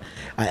relevant.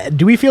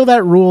 Do we feel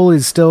that rule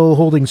is still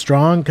holding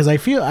strong? Because I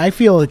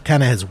feel it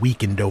kind of has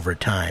weakened over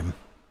time.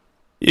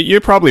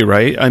 You're probably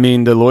right. I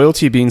mean, the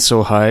loyalty being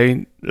so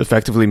high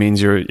effectively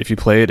means if you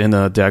play it in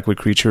a deck with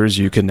creatures,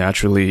 you can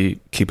naturally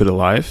keep it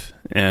alive,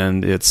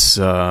 and it's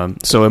so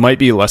it might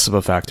be less of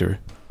a factor.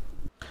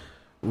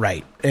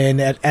 Right.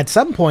 And at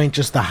some point,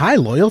 just the high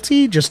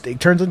loyalty it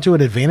turns into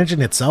an advantage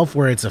in itself,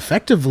 where it's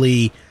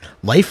effectively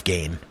life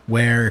gain,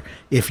 where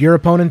if your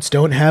opponents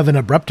don't have an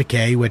Abrupt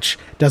Decay, which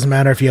doesn't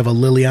matter if you have a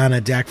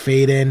Liliana, Dak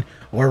Faden,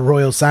 or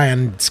Royal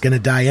Scion, it's going to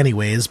die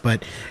anyways,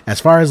 but as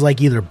far as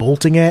either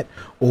bolting it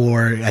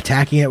or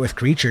attacking it with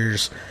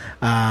creatures,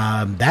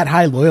 that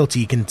high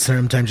loyalty can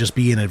sometimes just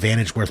be an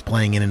advantage worth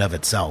playing in and of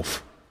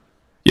itself.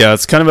 Yeah,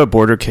 it's kind of a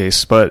border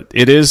case, but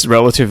it is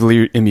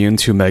relatively immune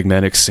to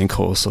Magnetic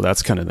Sinkhole, so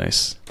that's kind of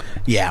nice.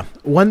 Yeah.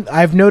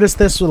 I've noticed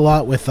this a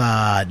lot with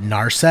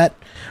Narset,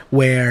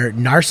 where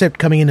Narset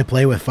coming into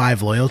play with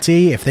 5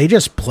 loyalty, if they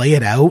just play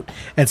it out,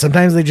 and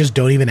sometimes they just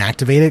don't even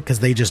activate it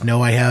because they just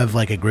know I have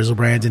a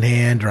Griselbrand in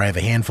hand, or I have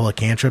a handful of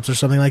cantrips or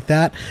something like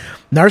that,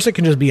 Narset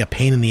can just be a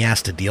pain in the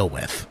ass to deal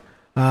with.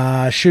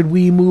 Should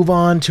we move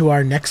on to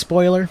our next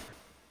spoiler?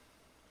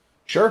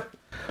 Sure.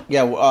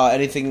 Yeah,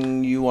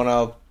 anything you want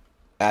to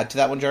add to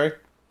that one, Jerry?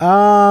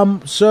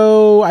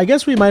 So I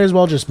guess we might as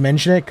well just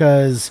mention it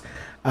because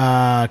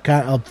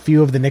a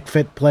few of the Nick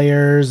Fit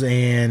players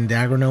and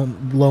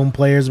Agronome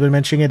players have been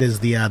mentioning it.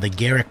 Is the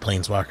Garruk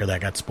Planeswalker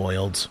that got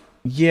spoiled?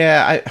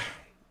 Yeah,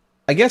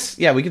 I guess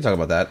we can talk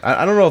about that.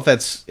 I don't know if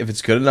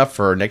it's good enough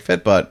for Nick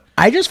Fit, but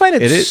I just find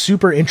it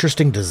super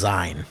interesting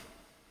design.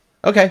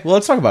 Okay, well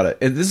let's talk about it.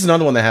 This is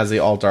another one that has the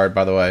alt art,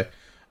 by the way.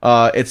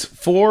 It's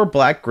 4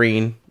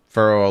 black-green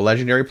for a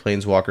legendary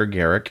Planeswalker,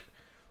 Garruk.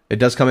 It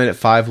does come in at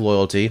 5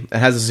 loyalty. It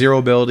has a 0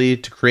 ability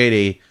to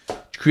create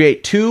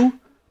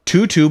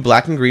 2/2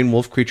 black and green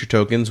wolf creature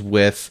tokens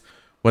with,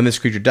 when this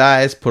creature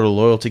dies, put a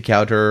loyalty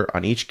counter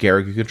on each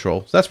Garruk you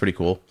control. So that's pretty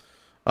cool.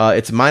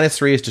 Its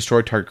 -3 is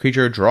destroy target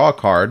creature, draw a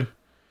card.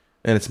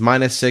 And its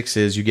 -6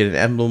 is you get an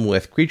emblem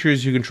with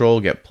creatures you control,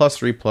 get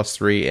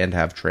 +3/+3, and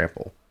have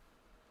trample.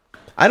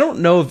 I don't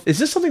know is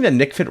this something that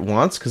Nick Fit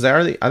wants? Because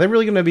are they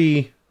really going to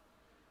be...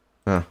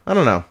 I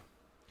don't know.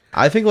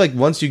 I think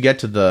once you get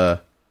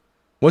to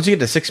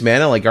 6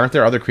 mana, aren't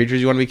there other creatures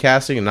you want to be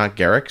casting and not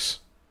Garruks?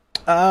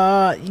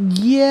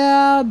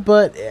 Yeah,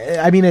 but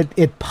I mean,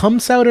 it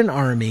pumps out an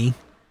army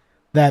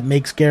that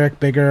makes Garruk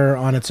bigger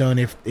on its own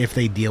if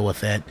they deal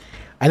with it.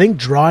 I think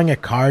drawing a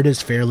card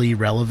is fairly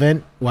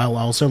relevant, while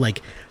also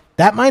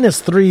that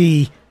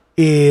 -3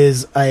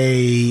 is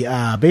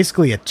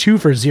basically a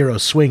 2-for-0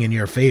 swing in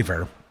your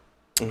favor.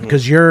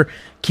 Because you're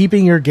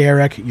keeping your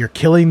Garruk, you're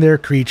killing their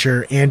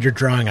creature, and you're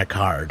drawing a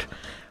card.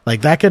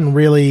 That can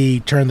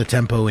really turn the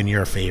tempo in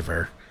your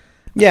favor.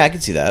 Yeah, I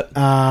can see that.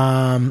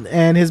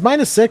 And his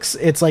 -6,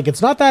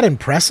 it's not that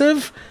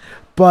impressive,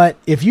 but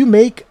if you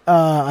make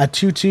a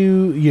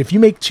 2/2, if you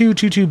make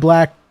 2/2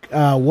 black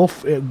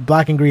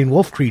black and green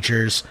wolf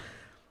creatures,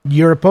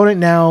 your opponent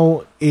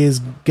now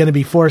is going to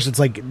be forced. It's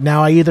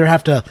now I either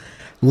have to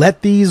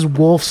let these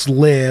wolves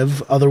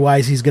live,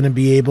 otherwise he's going to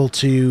be able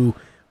to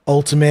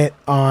ultimate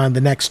on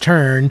the next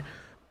turn,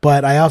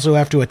 but I also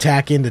have to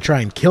attack in to try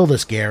and kill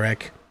this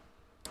Garruk.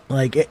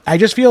 I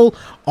just feel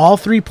all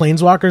 3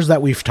 Planeswalkers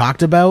that we've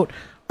talked about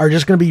are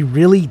just going to be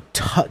really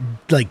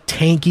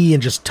tanky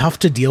and just tough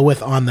to deal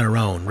with on their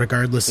own,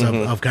 regardless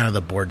of kind of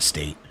the board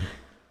state.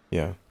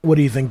 Yeah. What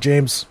do you think,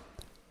 James?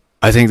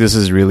 I think this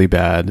is really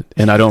bad,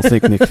 and I don't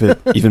think Nick Fit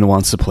even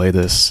wants to play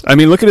this. I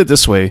mean, look at it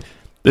this way.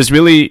 There's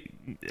really,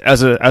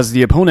 as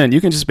the opponent,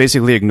 you can just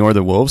basically ignore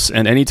the wolves,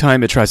 and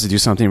anytime it tries to do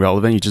something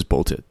relevant, you just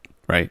bolt it,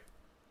 right?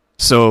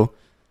 So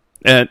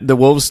And the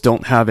Wolves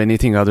don't have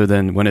anything other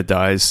than when it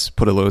dies,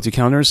 put a loyalty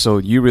counter. So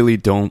you really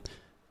don't,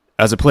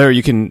 as a player,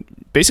 you can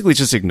basically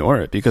just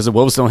ignore it because the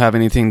Wolves don't have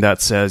anything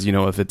that says,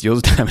 if it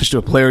deals damage to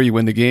a player, you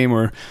win the game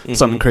or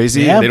something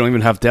crazy. Yeah. They don't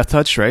even have Death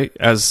Touch, right?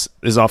 As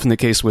is often the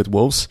case with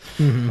Wolves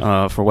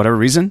for whatever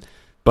reason.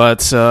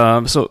 But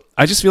so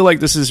I just feel like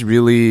this is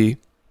really...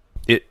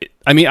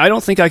 I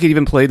don't think I could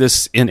even play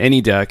this in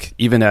any deck,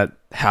 even at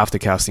half the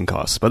casting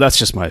cost. But that's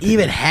just my opinion.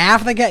 Even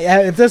half the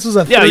guy. If this was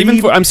a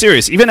I'm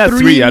serious. Even at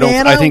 3,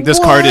 I think this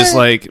card is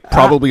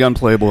probably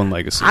unplayable in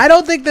Legacy. I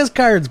don't think this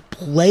card's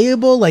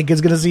playable. Like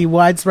it's going to see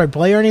widespread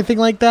play or anything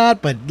like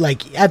that. But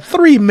at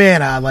 3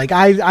 mana,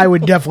 I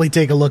would definitely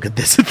take a look at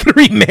this at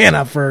 3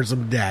 mana for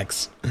some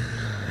decks.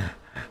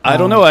 I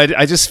don't know.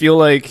 I just feel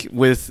like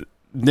with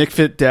Nick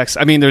Fit decks,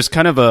 there's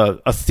kind of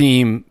a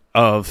theme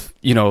of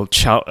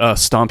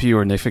Stompy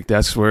or Nick Fit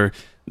decks where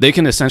they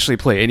can essentially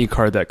play any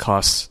card that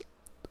costs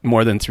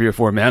more than 3 or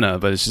 4 mana,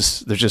 but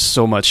there's just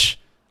so much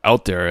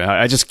out there.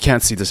 I just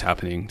can't see this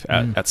happening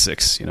at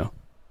 6.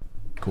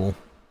 Cool.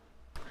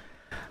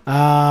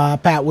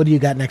 Pat, what do you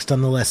got next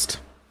on the list?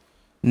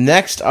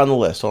 Next on the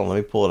list, hold on, let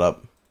me pull it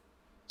up.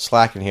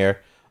 Slacking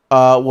here.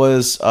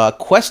 Was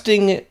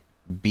Questing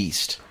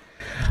Beast.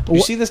 Did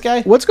you see this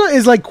guy?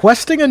 Is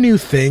questing a new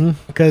thing?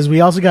 Because we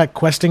also got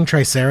questing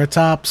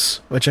Triceratops,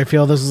 which I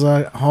feel this is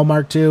a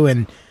hallmark too.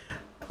 And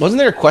wasn't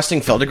there a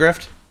questing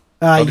Feldegrift?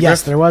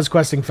 Yes, there was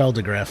questing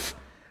Feldegrift.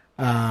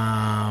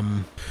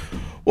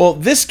 Well,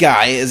 this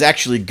guy is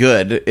actually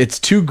good. It's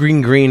 2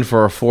 green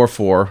for a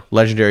 4/4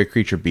 legendary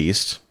creature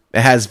beast.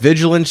 It has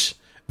vigilance,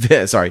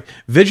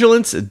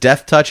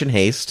 death touch, and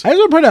haste. I just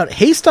want to point out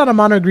haste on a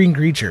mono green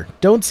creature.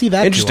 Don't see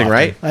that. Interesting,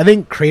 right? I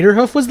think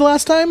Craterhoof was the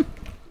last time.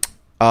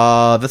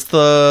 That's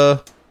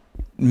the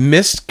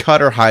Mist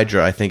Cutter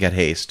Hydra, I think, at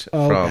haste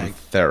from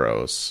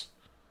Theros.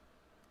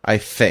 I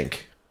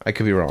think. I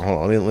could be wrong.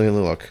 Hold on, let me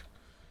look.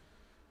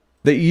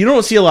 You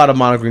don't see a lot of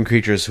mono green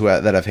creatures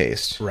that have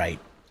haste. Right.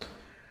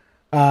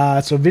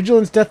 So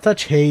vigilance, death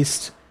touch,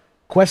 haste.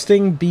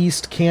 Questing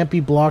beast can't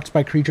be blocked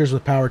by creatures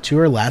with power 2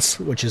 or less,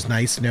 which is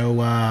nice.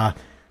 No,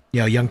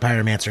 young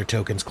pyromancer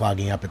tokens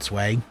clogging up its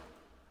way.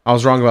 I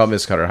was wrong about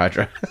Mist Cutter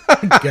Hydra.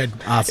 Good,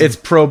 awesome. It's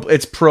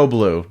pro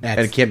blue, and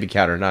it can't be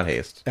countered, not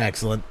haste.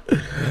 Excellent.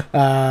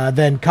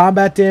 Then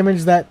combat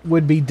damage that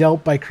would be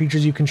dealt by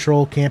creatures you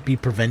control can't be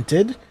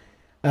prevented.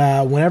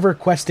 Whenever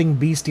questing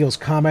beast deals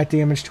combat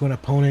damage to an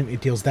opponent,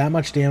 it deals that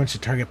much damage to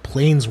target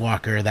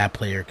planeswalker that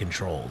player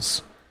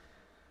controls.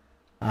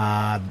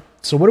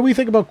 So what do we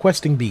think about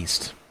questing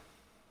beast?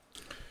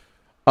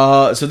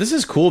 So this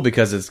is cool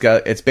because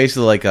it's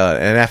basically like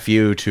an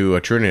FU to a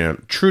true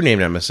name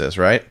nemesis,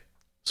 right?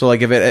 So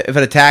if it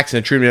attacks and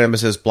a true name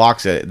nemesis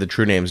blocks it, the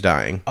true name's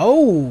dying.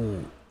 Oh,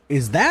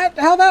 is that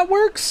how that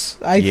works?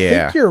 I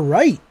think you're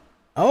right.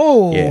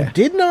 Oh,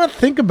 did not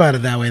think about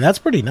it that way. That's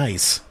pretty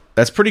nice.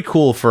 That's pretty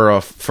cool for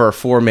a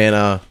 4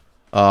 mana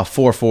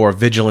 4/4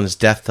 vigilance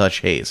death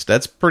touch haste.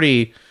 That's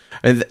pretty.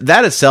 And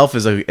that itself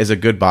is a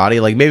good body.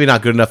 Maybe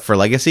not good enough for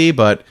Legacy,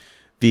 but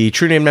the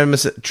true name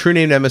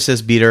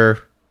nemesis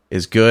beater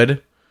is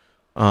good.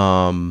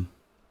 So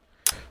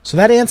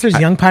that answers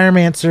young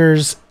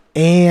pyromancers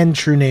and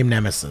true name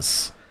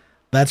nemesis.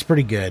 That's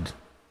pretty good.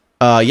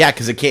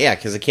 Because it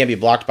can't be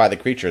blocked by the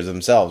creatures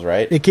themselves,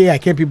 right? It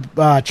can't be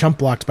chump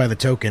blocked by the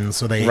tokens.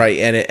 So they right,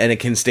 and it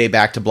can stay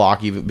back to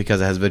block even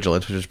because it has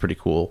vigilance, which is pretty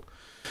cool.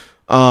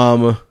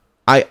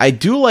 I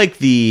do like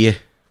the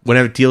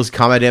whenever it deals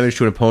combat damage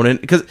to an opponent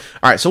because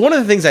all right. So one of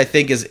the things I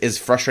think is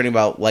frustrating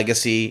about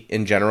Legacy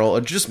in general, or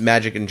just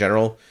Magic in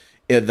general,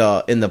 in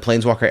the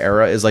Planeswalker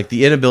era, is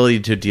the inability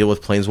to deal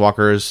with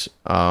Planeswalkers.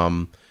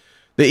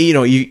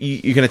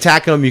 You can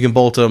attack them, you can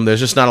bolt them.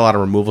 There's just not a lot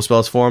of removal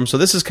spells for them. So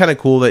this is kind of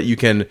cool that you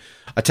can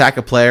attack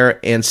a player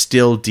and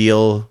still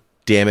deal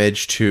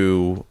damage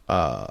to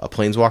a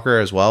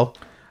Planeswalker as well.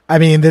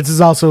 This is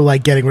also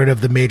getting rid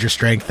of the major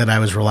strength that I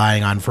was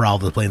relying on for all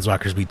the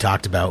Planeswalkers we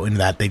talked about, in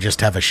that they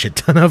just have a shit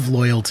ton of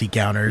loyalty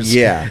counters.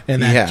 Yeah.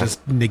 And that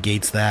just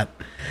negates that.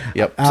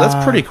 Yep. So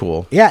that's pretty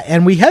cool. Yeah,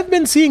 and we have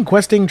been seeing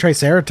questing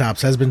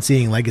Triceratops has been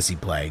seeing Legacy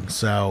play.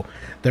 So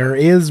there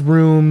is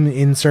room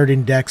in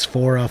certain decks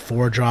for a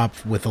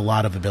 4-drop with a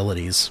lot of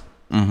abilities.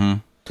 Mm-hmm.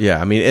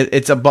 Yeah,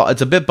 it's a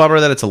bit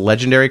bummer that it's a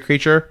legendary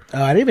creature.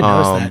 Oh, I didn't even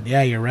notice that.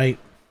 Yeah, you're right.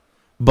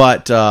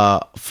 But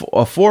a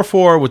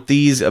 4/4 with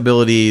these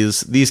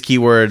abilities, these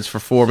keywords for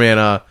 4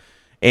 mana,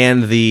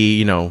 and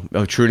the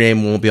a true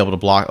name won't be able to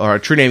block, or a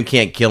true name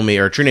can't kill me,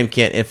 or a true name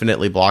can't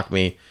infinitely block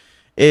me,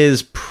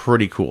 is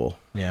pretty cool.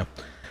 Yeah.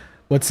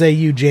 What say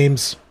you,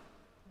 James?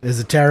 Is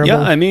it terrible?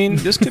 Yeah,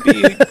 this could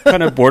be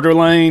kind of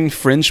borderline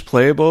fringe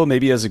playable,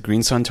 maybe as a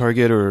Green Sun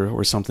target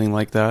or something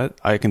like that.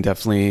 I can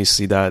definitely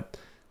see that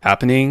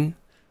happening.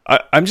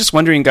 I'm just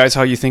wondering, guys,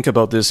 how you think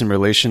about this in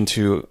relation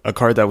to a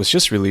card that was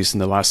just released in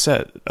the last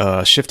set,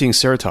 Shifting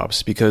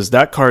Ceratops, because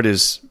that card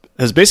has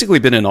basically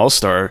been an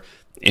all-star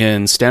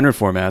in standard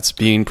formats,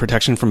 being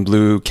protection from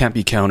blue, can't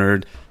be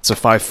countered. It's a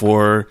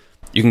 5/4.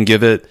 You can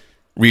give it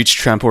reach,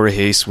 trample, or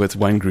haste with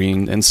 1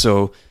 green. And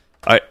so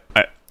I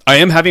I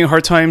am having a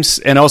hard time,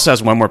 and also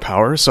has one more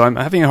power, so I'm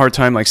having a hard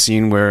time like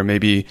seeing where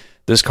maybe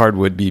this card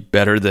would be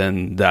better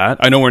than that.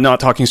 I know we're not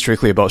talking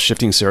strictly about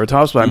shifting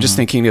Ceratops, but I'm just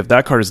thinking if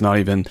that card is not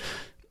even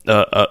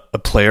a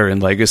player in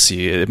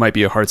Legacy, it might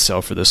be a hard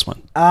sell for this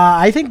one.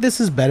 I think this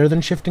is better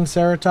than shifting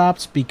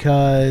Ceratops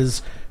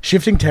because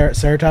shifting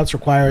Ceratops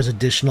requires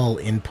additional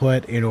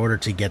input in order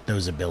to get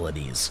those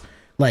abilities.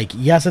 Like,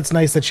 yes, it's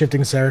nice that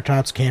shifting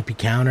Ceratops can't be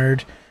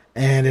countered,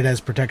 and it has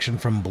protection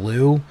from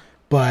blue,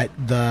 but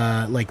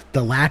the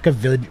lack of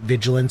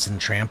vigilance and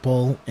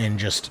trample and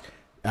just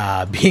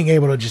being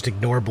able to just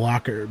ignore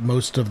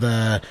most of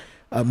the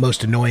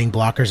most annoying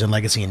blockers in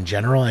Legacy in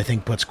general, I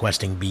think puts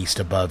Questing Beast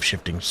above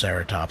shifting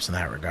Ceratops in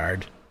that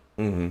regard.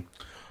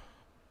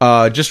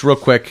 Just real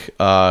quick,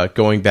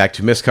 going back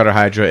to Mistcutter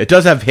Hydra, it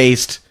does have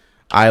haste.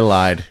 I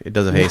lied. It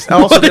does have haste.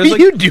 Also, What are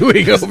you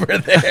doing over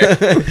there?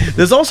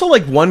 there's also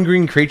like one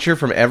green creature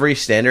from every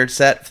standard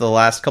set for the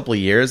last couple of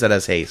years that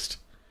has haste.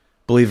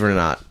 Believe it or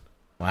not.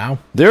 Wow.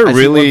 They're I see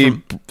really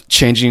one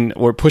changing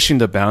or pushing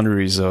the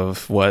boundaries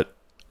of what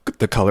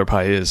the color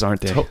pie is,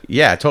 aren't they?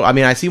 I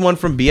mean, I see one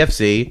from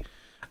BFC.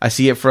 I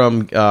see it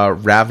from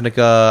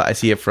Ravnica. I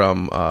see it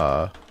from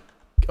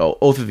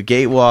Oath of the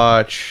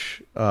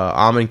Gatewatch,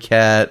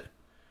 Amonkhet,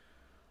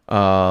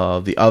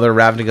 the other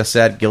Ravnica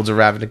set, Guilds of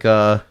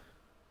Ravnica,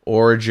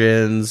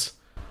 Origins.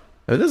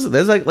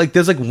 There's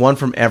like one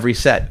from every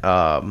set.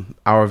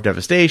 Hour of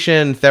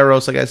Devastation,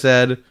 Theros, like I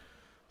said.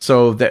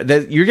 So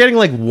you're getting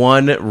like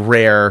one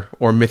rare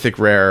or mythic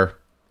rare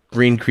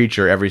green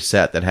creature every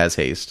set that has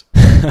haste,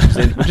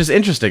 which is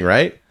interesting,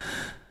 right?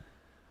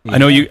 I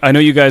know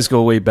you guys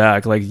go way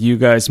back. Like, you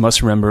guys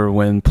must remember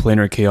when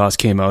Planar Chaos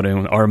came out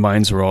and our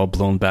minds were all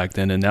blown back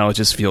then, and now it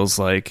just feels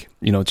like,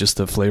 just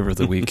the flavor of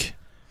the week.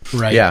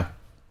 Right. Yeah,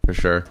 for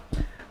sure.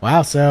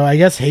 Wow, so I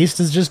guess haste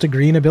is just a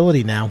green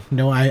ability now.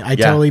 No, I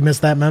totally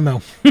missed that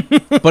memo.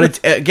 But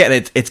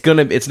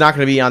it's not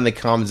gonna be on the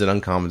commons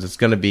and uncommons. It's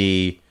gonna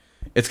be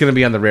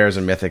on the rares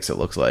and mythics, it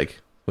looks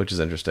like, which is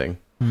interesting.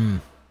 I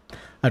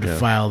have to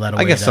file that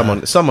away. I guess some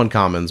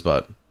uncommons,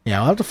 but yeah,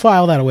 I'll have to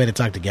file that away to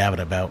talk to Gavin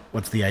about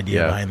what's the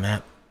idea behind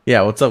that.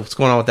 yeah, what's up? What's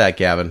going on with that,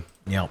 Gavin?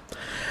 Yeah. All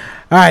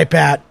right,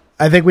 Pat.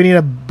 I think we need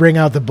to bring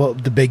out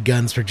the big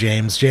guns for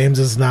James. James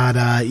is not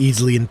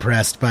easily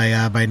impressed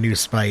by new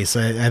spice.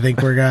 I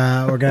think we're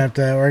gonna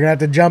have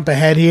to jump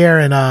ahead here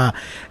and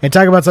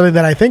talk about something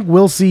that I think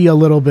we'll see a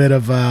little bit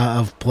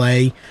of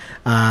play.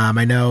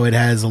 I know it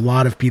has a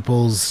lot of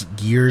people's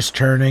gears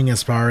turning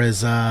as far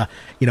as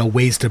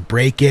ways to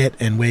break it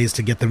and ways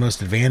to get the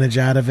most advantage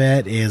out of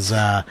it. Is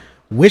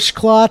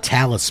Wishclaw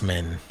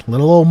Talisman,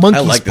 little old monkey.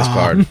 I like this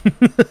card.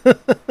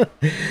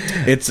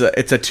 It's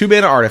a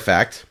 2-mana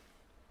artifact.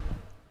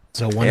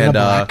 So one in a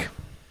black.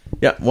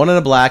 Yeah, 1 in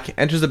a black.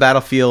 Enters the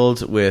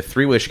battlefield with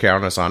 3 wish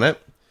counters on it.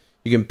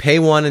 You can pay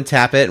 1 and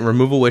tap it and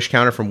remove a wish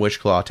counter from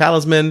Wishclaw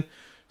Talisman.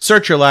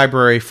 Search your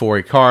library for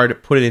a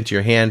card, put it into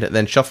your hand,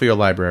 then shuffle your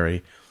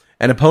library.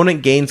 An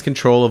opponent gains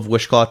control of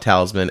Wishclaw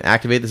Talisman.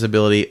 Activate this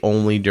ability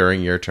only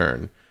during your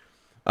turn.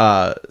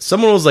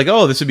 Someone was like,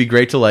 "Oh, this would be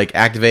great to like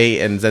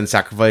activate and then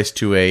sacrifice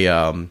to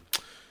a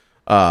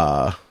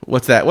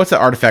what's that? What's the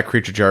artifact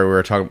creature,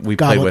 Jerry? We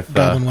played with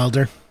Goblin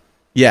Welder.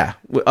 Yeah,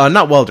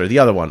 not Welder, the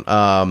other one.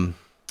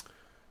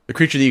 The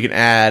creature that you can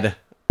add,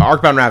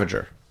 Arcbound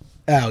Ravager.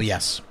 Oh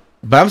yes.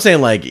 But I'm saying,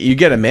 like, you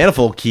get a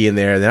Manifold key in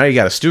there, now you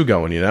got a stew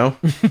going,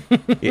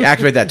 You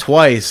activate that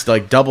twice,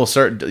 like double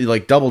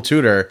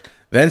tutor,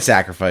 then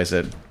sacrifice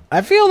it. I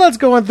feel that's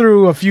going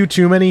through a few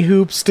too many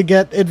hoops to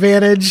get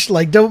advantage.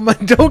 Like, don't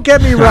get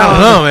me wrong. I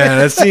don't know, man.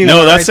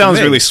 That sounds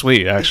really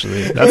sweet,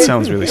 actually. That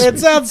sounds really sweet. It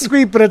sounds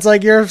sweet, but it's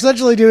like you're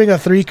essentially doing a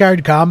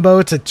 3-card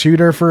combo to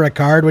tutor for a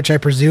card, which I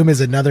presume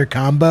is another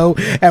combo,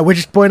 at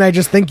which point I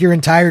just think your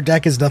entire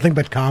deck is nothing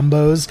but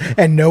combos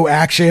and no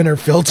action or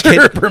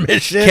filter or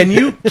permission.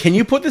 Can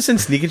you put this in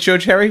Sneak and Show,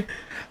 Cherry?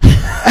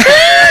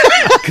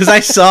 Because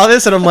I saw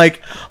this and I'm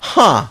like,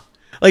 huh.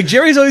 Like,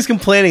 Jerry's always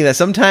complaining that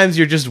sometimes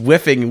you're just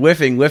whiffing.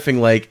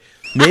 Like,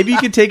 maybe you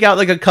could take out,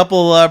 like, a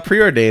couple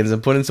preordains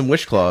and put in some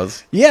wish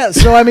claws. Yeah,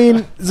 so, I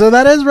mean, so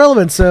that is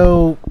relevant.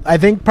 So, I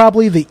think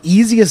probably the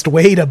easiest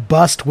way to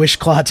bust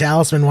Wishclaw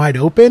Talisman wide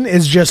open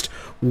is just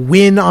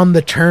win on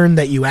the turn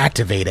that you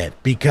activate it.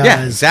 Because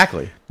yeah,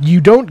 exactly.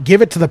 You don't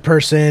give it to the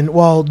person.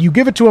 Well, you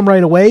give it to them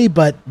right away,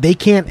 but they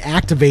can't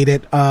activate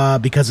it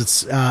because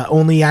it's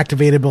only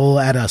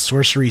activatable at a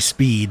sorcery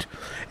speed.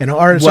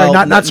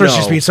 Not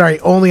sorcery speed.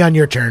 Sorry, only on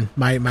your turn.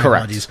 My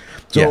apologies.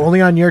 So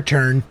only on your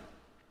turn.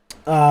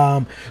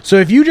 So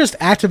if you just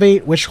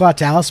activate Wishclaw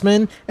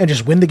Talisman and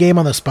just win the game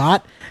on the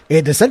spot,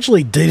 it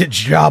essentially did its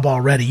job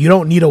already. You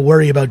don't need to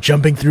worry about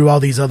jumping through all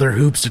these other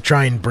hoops to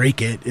try and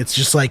break it. It's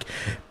just like,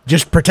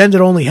 just pretend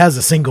it only has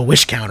a single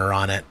wish counter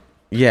on it.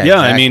 Yeah,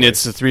 exactly. I mean,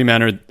 it's a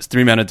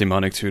 3-mana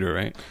demonic tutor,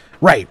 right?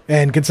 Right,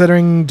 and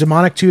considering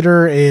Demonic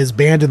Tutor is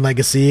banned in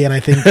Legacy, and I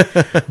think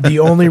the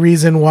only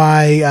reason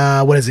why,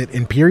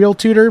 Imperial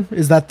Tutor?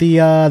 Is that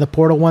the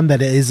portal one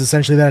that is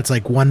essentially that? It's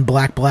like 1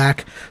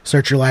 black,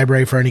 search your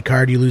library for any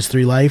card, you lose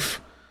 3 life?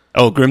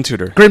 Oh, Grim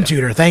Tutor. Grim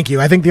Tutor, thank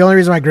you. I think the only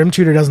reason why Grim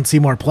Tutor doesn't see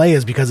more play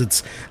is because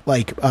it's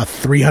like a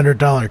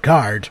 $300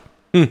 card.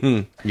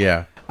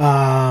 Yeah.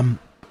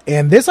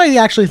 And this I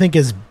actually think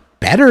is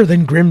better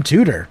than Grim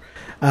Tutor.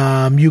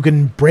 You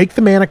can break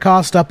the mana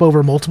cost up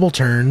over multiple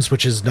turns,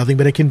 which is nothing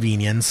but a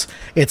convenience.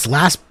 It's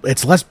less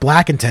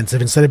black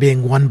intensive. Instead of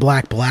being 1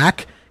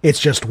 black, it's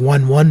just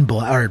 1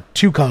 black, or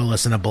 2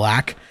 colorless and a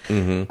black.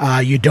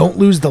 You don't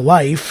lose the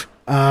life.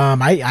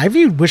 I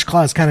viewed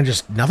Wishclaw as kind of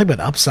just nothing but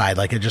upside,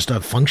 like just a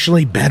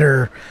functionally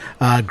better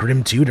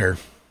Grim Tutor.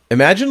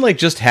 Imagine like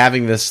just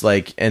having this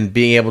like and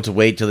being able to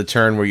wait till the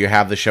turn where you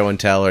have the show and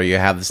tell or you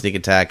have the sneak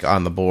attack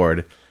on the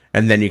board,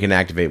 and then you can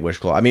activate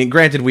Wishclaw. I mean,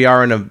 granted, we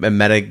are in a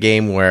meta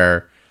game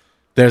where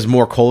there's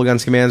more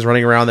Kolaghan's commands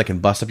running around that can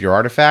bust up your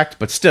artifact,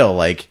 but still,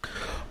 like...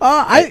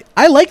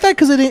 I like that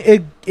because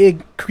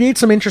it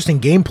creates some interesting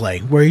gameplay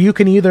where you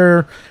can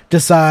either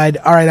decide,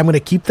 all right, I'm going to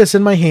keep this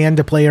in my hand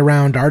to play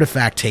around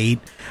artifact hate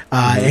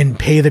and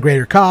pay the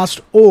greater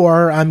cost,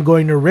 or I'm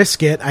going to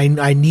risk it.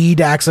 I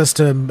need access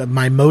to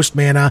my most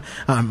mana.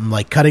 I'm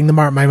like cutting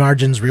my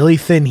margins really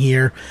thin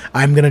here.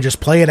 I'm going to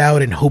just play it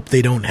out and hope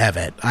they don't have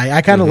it.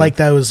 I kind of like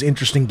those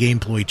interesting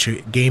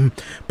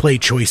gameplay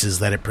choices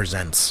that it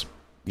presents.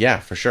 Yeah,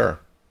 for sure.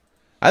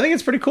 I think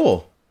it's pretty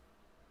cool.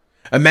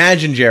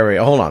 Imagine, Jerry,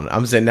 hold on.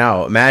 I'm saying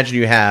now, imagine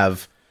you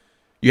have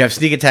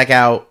sneak attack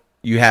out,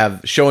 you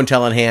have show and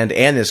tell in hand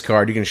and this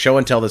card. You can show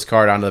and tell this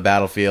card onto the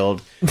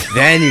battlefield.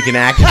 Then you can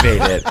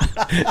activate it.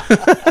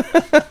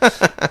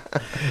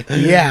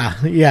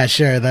 Yeah,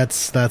 sure.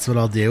 That's what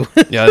I'll do.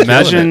 Yeah,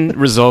 imagine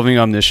resolving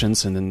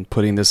Omniscience and then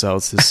putting this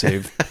out to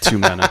save 2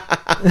 mana.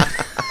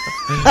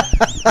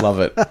 Love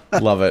it.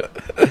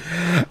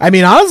 I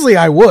mean, honestly,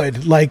 I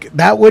would. Like,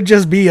 that would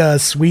just be a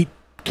sweet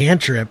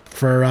cantrip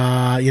for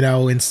I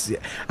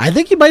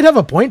think you might have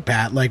a point,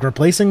 Pat, like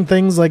replacing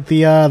things like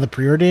the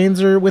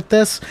preordains or with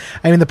this.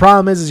 I mean, the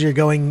problem is you're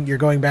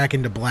going back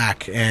into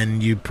black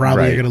and you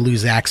probably are going to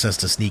lose access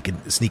to sneak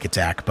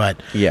attack, but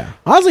yeah,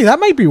 honestly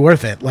that might be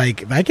worth it.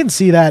 Like, I can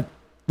see that,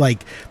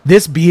 like,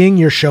 this being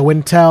your show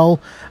and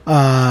tell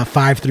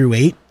 5 through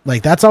 8.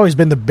 Like, that's always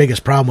been the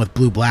biggest problem with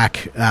blue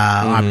black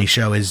Omni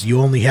Show, is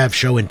you only have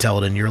show and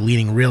tell and you're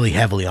leaning really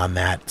heavily on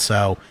that.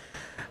 So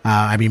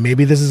I mean,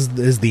 maybe this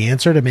is the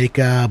answer to make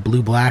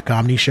blue-black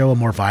Omni Show a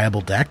more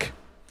viable deck.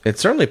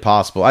 It's certainly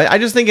possible. I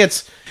just think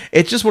it's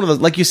just one of those,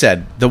 like you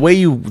said, the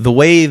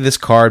way this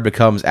card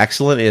becomes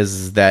excellent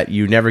is that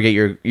you never give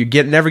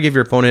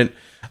your opponent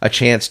a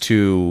chance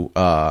to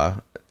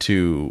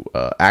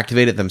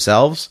activate it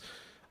themselves.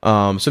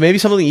 So maybe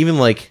something even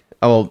like,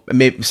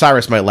 maybe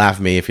Cyrus might laugh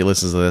at me if he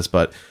listens to this,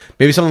 but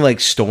maybe something like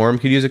Storm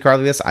could use a card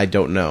like this. I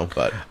don't know,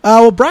 but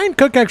well, Brian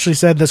Cook actually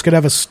said this could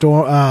have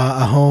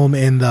a home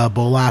in the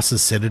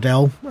Bolas's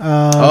Citadel.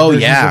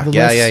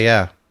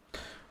 Yeah.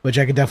 Which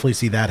I could definitely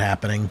see that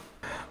happening.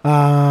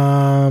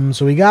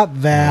 So we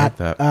got that.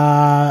 I like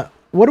that.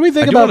 What do we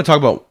think I about? want to talk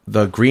about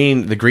the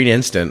green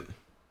instant.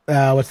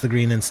 What's the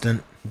green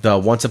instant? The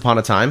Once Upon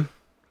a Time.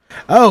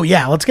 Oh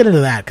yeah, let's get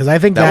into that because I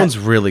think that one's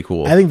really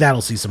cool. I think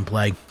that'll see some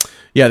play.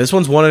 Yeah, this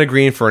one's 1 and a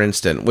green for an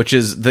instant, which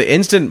is the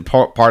instant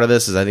part of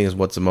this is, I think, is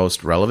what's the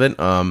most relevant.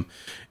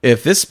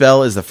 If this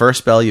spell is the first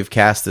spell you've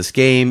cast this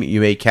game,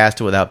 you may cast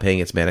it without paying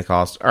its mana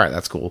cost. All right,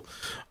 that's cool.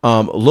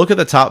 Look at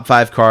the top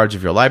 5 cards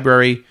of your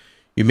library.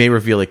 You may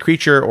reveal a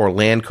creature or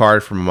land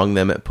card from among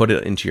them, put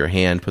it into your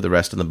hand, put the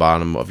rest in the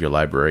bottom of your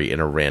library in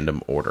a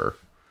random order.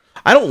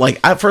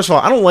 First of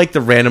all, I don't like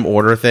the random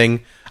order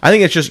thing. I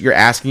think it's just you're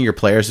asking your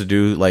players to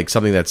do like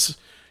something that's,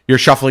 you're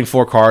shuffling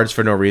 4 cards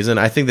for no reason.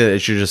 I think that it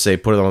should just say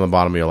put it on the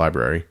bottom of your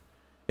library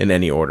in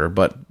any order,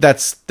 but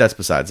that's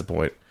besides the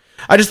point.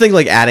 I just think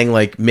like adding,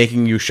 like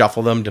making you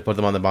shuffle them to put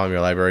them on the bottom of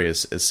your library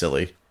is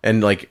silly and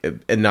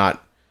not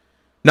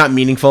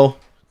meaningful.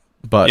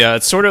 But yeah,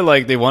 it's sort of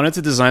like they wanted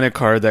to design a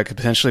card that could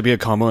potentially be a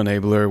combo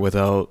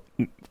enabler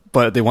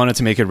but they wanted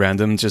to make it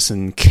random just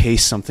in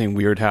case something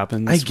weird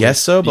happens. I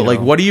guess so, but like,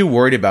 what are you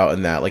worried about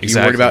in that? Like,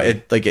 exactly. Are you worried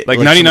about it? Like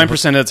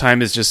 99% of the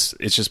time is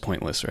just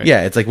pointless, right?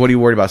 Yeah, it's like, what are you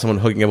worried about? Someone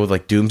hooking up with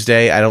like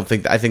Doomsday? I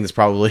think it's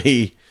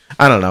probably,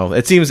 I don't know.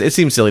 It seems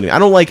silly to me. I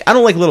don't like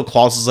little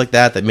clauses like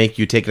that make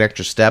you take an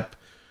extra step.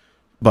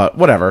 But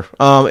whatever.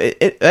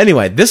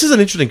 Anyway, this is an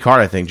interesting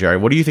card, I think, Jerry.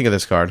 What do you think of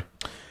this card?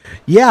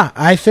 Yeah,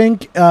 I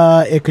think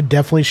it could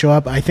definitely show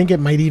up. I think it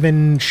might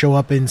even show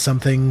up in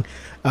something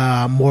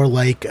more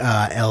like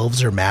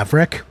Elves or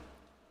Maverick.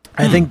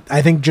 I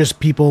think just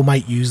people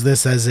might use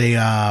this as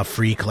a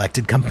free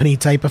collected company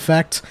type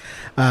effect,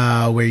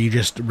 where you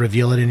just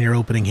reveal it in your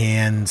opening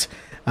hand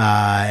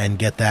and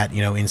get that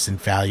instant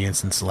value,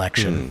 instant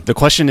selection. The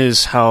question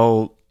is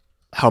how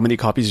many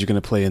copies you're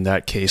going to play in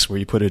that case where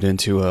you put it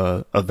into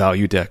a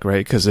value deck,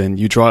 right? Because then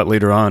you draw it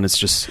later on, it's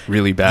just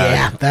really bad.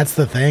 Yeah, that's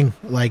the thing.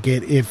 Like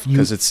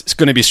because it's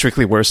going to be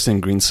strictly worse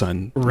than Green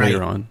Sun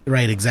later on.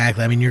 Right,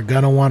 exactly. I mean, you're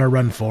going to want to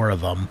run 4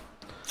 of them.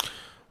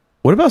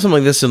 What about something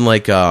like this in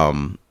like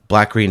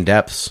Black Green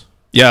Depths?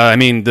 Yeah, I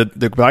mean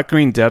the Black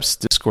Green Depths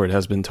Discord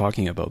has been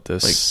talking about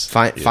this.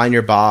 Like find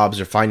your bobs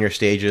or find your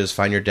stages,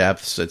 find your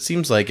depths. It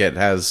seems like it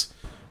has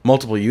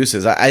multiple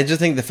uses. I just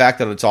think the fact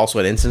that it's also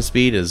at instant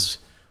speed is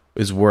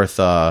worth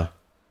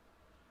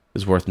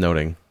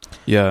noting.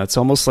 Yeah, it's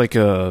almost like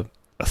a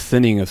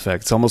thinning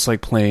effect. It's almost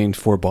like playing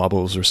 4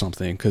 baubles or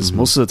something, because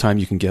most of the time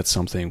you can get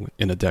something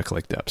in a deck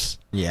like Depths.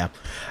 Yeah.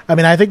 I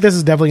mean, I think this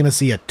is definitely going to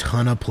see a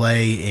ton of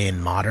play in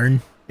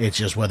Modern. It's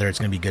just whether it's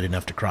going to be good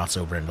enough to cross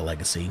over into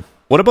Legacy.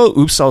 What about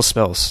Oops All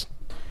Spells?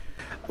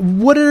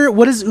 What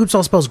is Oops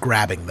All Spells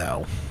grabbing,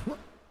 though?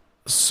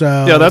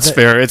 So Yeah, that's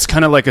fair. It's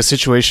kind of like a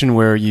situation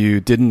where you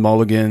didn't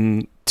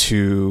mulligan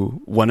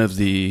to one of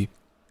the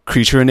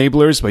creature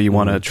enablers, but you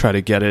want to try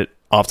to get it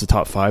off the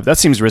top 5. That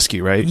seems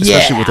risky, right?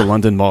 Especially with the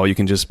London Mall, you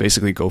can just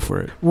basically go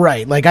for it.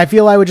 Right. Like, I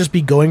feel I would just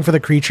be going for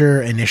the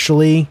creature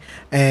initially,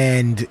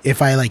 and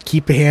if I, like,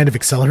 keep a hand of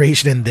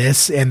acceleration in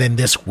this, and then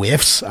this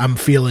whiffs, I'm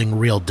feeling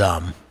real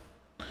dumb.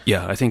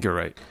 Yeah, I think you're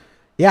right.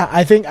 Yeah,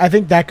 I think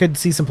that could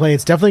see some play.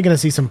 It's definitely going to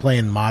see some play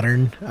in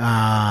Modern,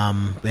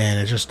 and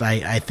it's just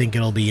I think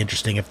it'll be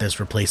interesting if this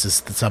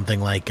replaces something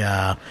like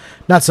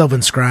not Sylvan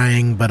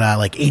Scrying, but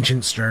like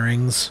Ancient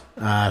Stirrings,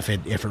 if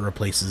it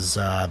replaces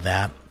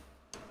that.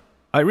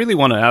 I really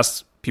want to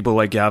ask people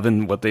like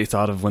Gavin what they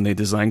thought of when they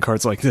design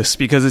cards like this,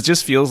 because it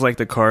just feels like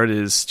the card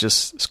is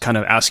just kind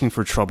of asking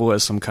for trouble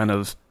as some kind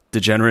of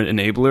degenerate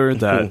enabler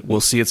that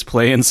will see its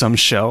play in some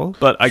shell.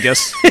 But I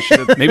guess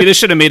maybe they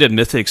should have made it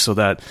mythic so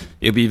that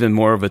it'd be even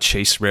more of a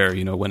chase rare,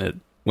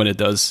 when it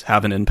does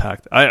have an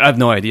impact. I have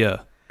no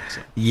idea.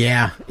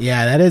 Yeah,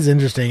 that is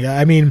interesting.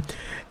 I mean,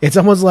 it's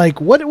almost like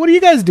what are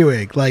you guys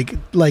doing? Like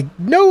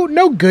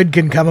no good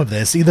can come of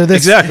this. Either this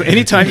exactly.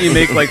 Anytime you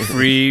make like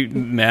free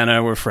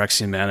mana or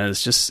Phyrexian mana,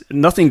 it's just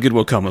nothing good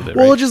will come of it.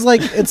 Well, right? just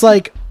like it's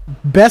like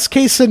best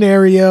case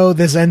scenario,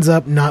 this ends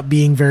up not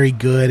being very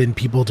good and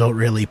people don't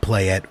really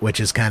play it, which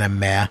is kind of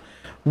meh.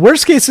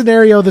 Worst case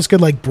scenario, this could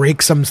like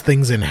break some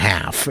things in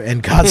half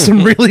and cause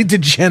some really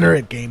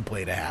degenerate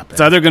gameplay to happen.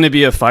 It's either going to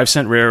be a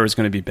 5-cent rare or it's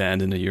going to be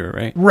banned in a year,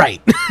 right?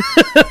 Right.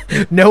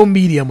 No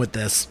medium with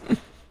this.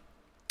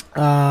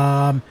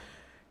 Can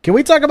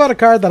we talk about a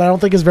card that I don't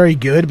think is very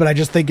good, but I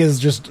just think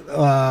is just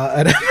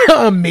an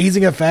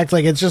amazing effect?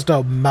 Like, it's just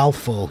a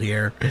mouthful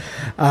here.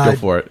 Go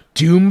for it.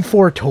 Doom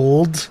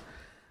Foretold.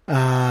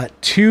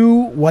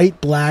 2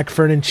 white-black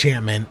for an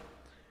enchantment.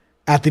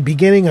 At the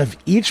beginning of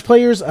each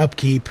player's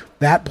upkeep,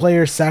 that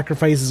player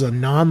sacrifices a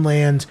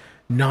non-land,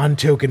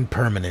 non-token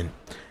permanent.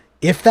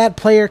 If that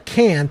player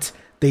can't,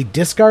 they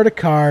discard a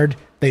card,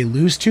 they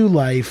lose 2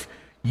 life,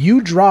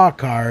 you draw a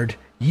card,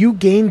 you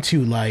gain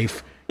 2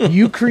 life,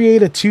 you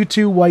create a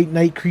 2/2 white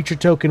knight creature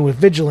token with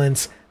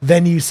vigilance,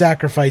 then you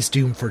sacrifice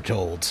Doom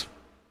Foretold.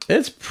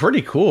 It's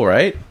pretty cool,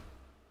 right?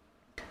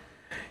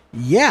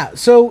 Yeah,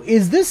 so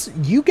is this,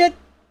 you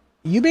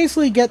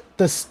basically get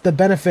the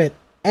benefit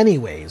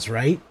anyways,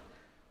 right?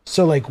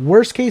 So, like,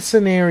 worst case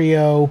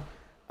scenario,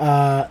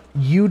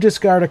 you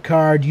discard a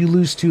card, you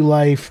lose 2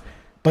 life,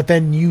 but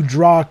then you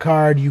draw a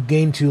card, you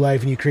gain 2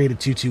 life, and you create a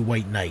 2/2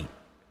 white knight.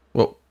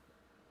 Well,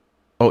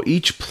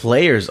 each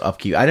player's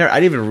upkeep. I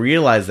didn't even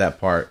realize that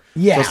part.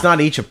 Yeah. So it's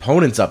not each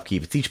opponent's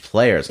upkeep, it's each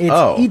player's.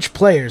 It's each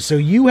player, so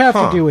you have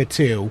to do it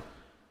too.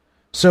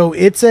 So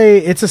it's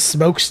a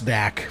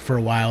smokestack for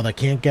a while that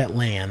can't get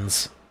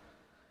lands.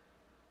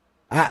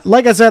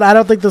 Like I said, I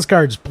don't think this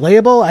card's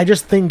playable. I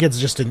just think it's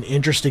just an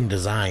interesting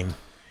design.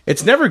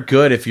 It's never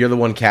good if you're the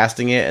one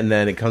casting it and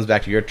then it comes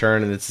back to your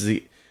turn and this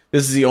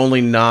is the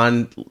only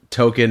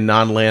non-token,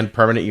 non-land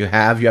permanent you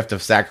have. You have to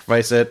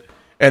sacrifice it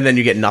and then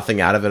you get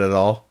nothing out of it at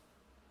all.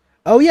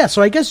 Oh yeah,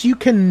 so I guess you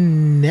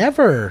can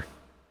never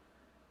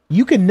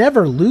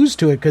lose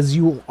to it because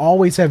you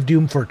always have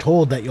Doom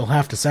Foretold that you'll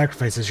have to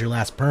sacrifice as your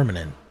last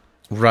permanent.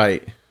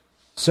 Right.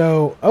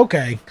 So,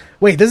 okay.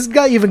 Wait, this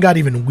got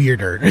even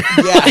weirder. Yeah,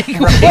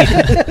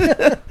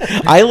 right.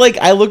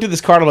 I looked at this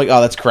card, I'm like,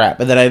 oh, that's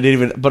crap. And then I didn't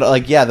even, but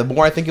like, yeah, the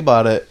more I think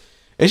about it,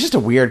 it's just a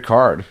weird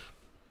card.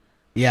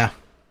 Yeah.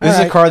 This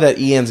is a card that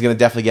Ian's going to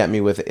definitely get me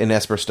with in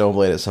Esper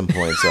Stoneblade at some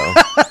point, so.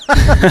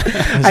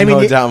 There's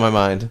no doubt in my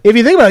mind. If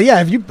you think about it,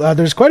 yeah, if you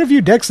there's quite a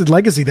few decks in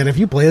Legacy that if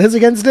you play this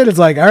against it, it's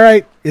like, all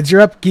right, it's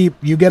your upkeep.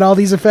 You get all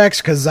these effects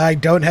because I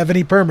don't have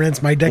any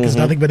permanents. My deck is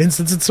nothing but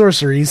instants and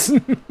sorceries.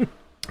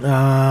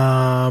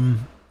 Then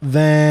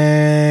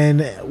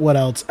what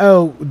else?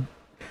 Oh,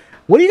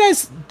 what do you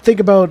guys think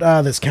about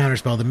this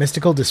counterspell, the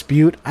Mystical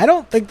Dispute? I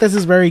don't think this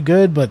is very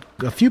good, but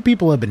a few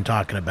people have been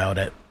talking about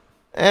it.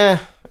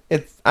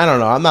 I don't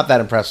know. I'm not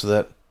that impressed with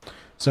it.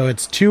 So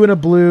it's 2 and a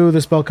blue.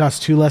 The spell costs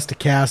 2 less to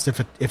cast if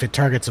it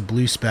targets a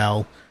blue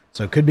spell.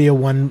 So it could be a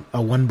one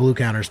blue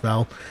counter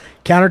spell.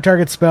 Counter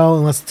target spell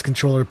unless its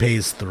controller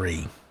pays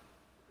 3.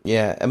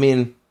 Yeah, I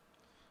mean,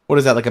 what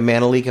is that, like a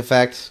mana leak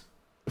effect?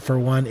 For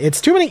 1.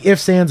 It's too many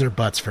ifs, ands, or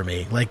buts for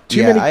me. Like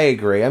too yeah, many. I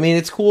agree. I mean,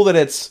 it's cool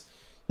that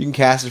you can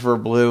cast it for a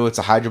blue. It's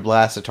a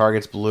Hydroblast that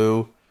targets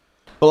blue.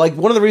 But like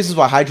one of the reasons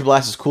why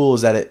Hydroblast is cool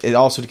is that it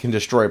also can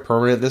destroy a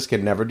permanent. This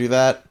can never do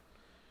that.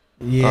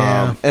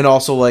 Yeah. And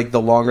also, like,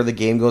 the longer the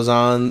game goes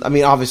on... I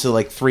mean, obviously,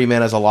 like, 3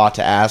 mana is a lot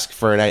to ask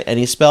for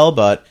any spell,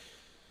 but...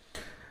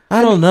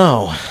 I don't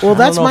know. Well,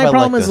 that's my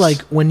problem this. is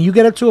like when you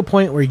get up to a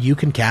point where you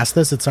can cast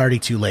this, it's already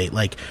too late.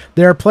 Like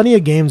there are plenty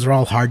of games where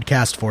I'll hard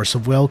cast Force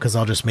of Will because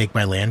I'll just make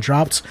my land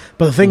drops.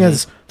 But the thing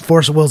is,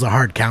 Force of Will is a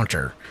hard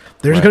counter.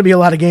 There's going to be a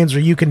lot of games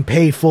where you can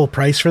pay full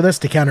price for this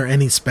to counter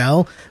any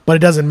spell, but it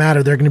doesn't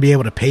matter. They're going to be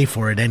able to pay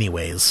for it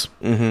anyways.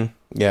 Mm-hmm.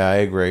 Yeah, I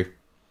agree.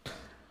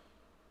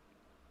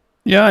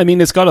 Yeah, I mean,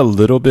 it's got a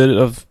little bit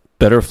of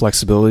better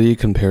flexibility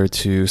compared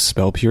to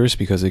Spell Pierce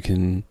because it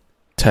can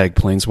tag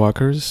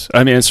planeswalkers.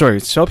 I mean,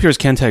 sorry, Spell Pierce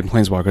can tag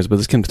planeswalkers, but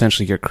this can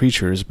potentially get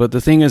creatures. But the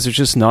thing is, there's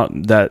just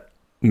not that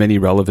many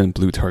relevant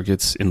blue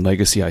targets in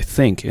Legacy, I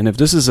think. And if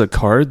this is a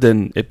card,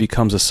 then it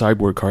becomes a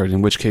sideboard card,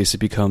 in which case it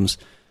becomes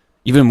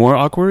even more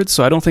awkward.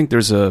 So I don't think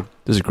there's a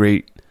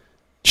great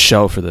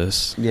shell for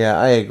this. Yeah,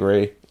 I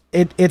agree.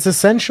 It's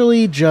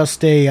essentially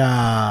just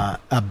a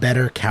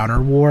better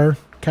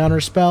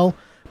counter spell.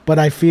 But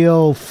I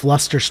feel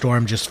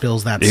Flusterstorm just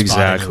fills that spot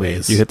Exactly.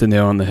 anyways. You hit the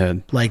nail on the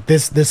head. Like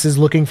this is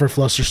looking for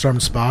Flusterstorm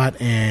spot,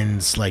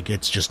 and like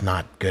it's just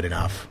not good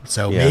enough.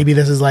 So maybe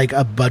this is like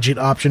a budget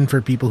option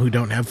for people who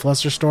don't have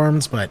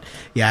Flusterstorms. But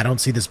yeah, I don't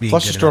see this being.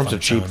 Flusterstorms are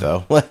cheap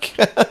though. Like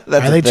that's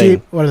are they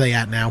cheap? What are they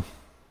at now?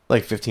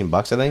 Like $15,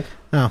 I think.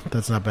 Oh,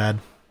 that's not bad.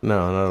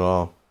 No, not at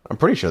all. I'm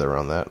pretty sure they're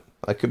around that.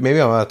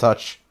 Maybe I'm out of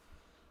touch,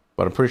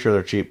 but I'm pretty sure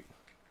they're cheap.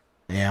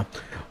 Yeah.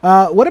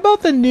 What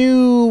about the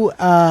new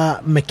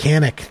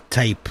mechanic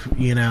type?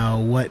 You know,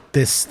 what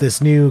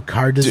this new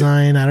card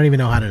design? I don't even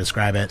know how to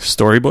describe it.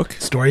 Storybook?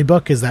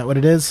 Storybook, is that what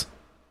it is?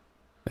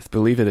 I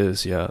believe it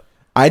is, yeah.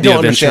 I don't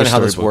understand how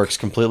this Storybook. works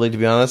completely, to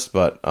be honest,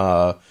 but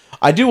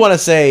I do want to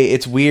say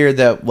it's weird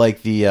that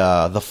like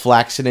the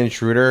Flaxen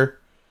Intruder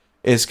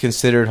is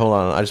considered. Hold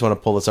on, I just want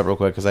to pull this up real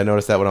quick because I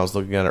noticed that when I was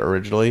looking at it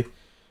originally.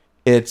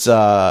 It's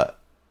a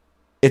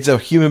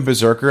human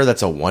berserker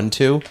that's a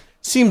 1/2.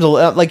 Seems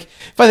like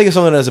if I think of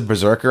something as a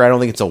berserker, I don't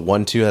think it's a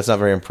 1/2. That's not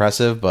very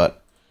impressive,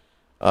 but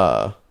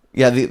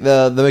yeah,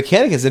 the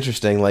mechanic is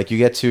interesting. Like you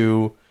get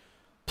to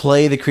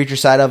play the creature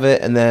side of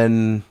it, and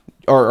then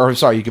or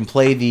sorry, you can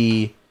play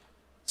the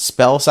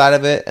spell side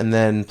of it, and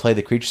then play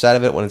the creature side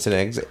of it when it's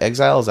in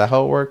exile. Is that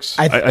how it works?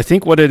 I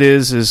think what it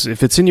is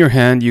if it's in your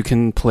hand, you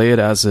can play it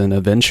as an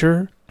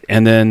adventure,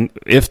 and then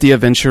if the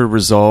adventure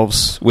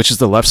resolves, which is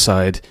the left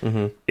side,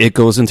 it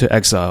goes into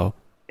exile.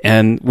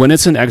 And when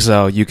it's in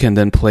exile, you can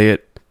then play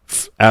it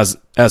as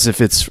if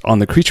it's on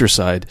the creature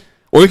side,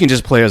 or you can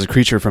just play as a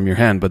creature from your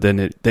hand. But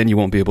then you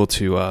won't be able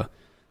to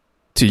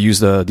use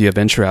the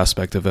adventure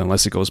aspect of it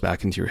unless it goes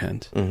back into your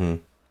hand. Mm-hmm.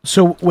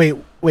 So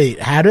wait,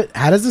 how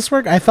does this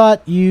work? I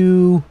thought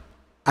you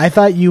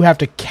have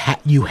to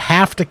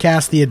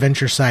cast the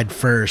adventure side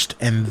first,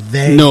 and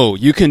then No,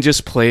 you can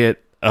just play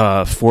it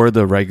for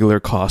the regular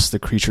cost, the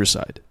creature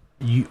side.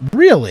 You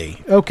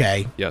really?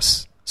 Okay.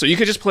 Yes. So you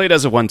could just play it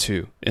as a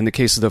 1/2 in the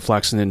case of the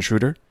Flaxen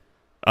Intruder,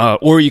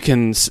 or you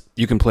can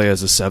play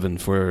as a 7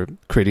 for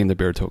creating the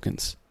bear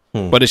tokens.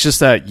 But it's just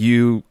that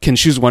you can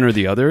choose one or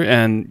the other,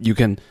 and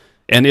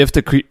if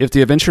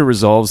the adventure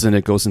resolves, then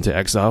it goes into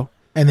exile.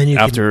 And then you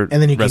after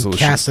can resolution.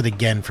 cast it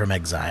again from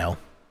exile.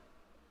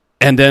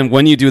 And then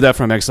when you do that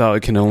from exile,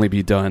 it can only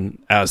be done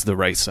as the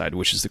right side,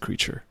 which is the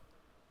creature.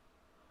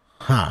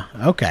 Huh.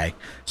 Okay.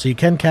 So you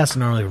can cast it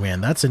normally from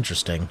hand. That's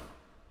interesting.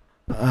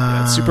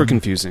 Yeah, it's super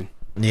confusing.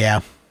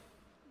 Yeah.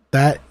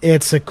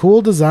 It's a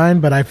cool design,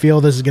 but I feel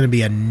this is going to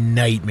be a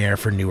nightmare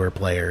for newer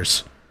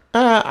players.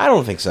 I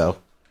don't think so.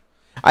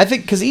 I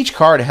think because each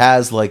card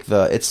has like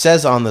it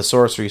says on the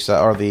sorcery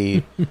side or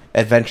the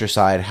adventure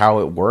side how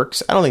it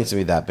works. I don't think it's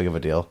gonna be that big of a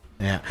deal.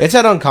 Yeah. It's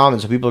at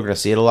uncommon, so people are gonna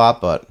see it a lot.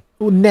 But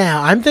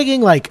Now I'm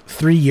thinking like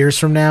 3 years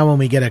from now, when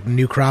we get a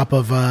new crop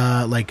of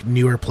like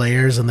newer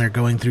players, and they're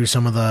going through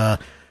some of the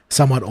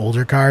somewhat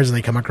older cards, and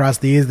they come across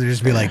these, they're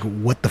just be like,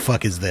 "What the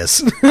fuck is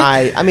this?"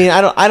 I mean,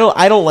 I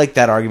don't like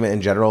that argument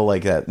in general.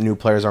 Like that new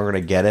players aren't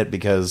gonna get it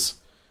because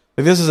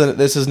like,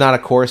 this is not a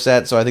core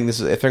set. So I think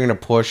if they're gonna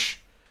push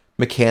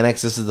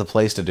mechanics, this is the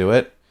place to do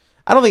it.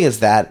 I don't think it's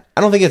that.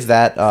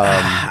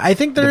 I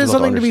think there is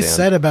something to be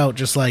said about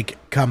just like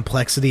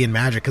complexity in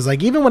Magic, because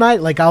like even when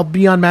I'll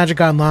be on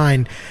Magic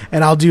Online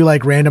and I'll do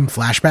like random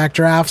flashback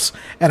drafts,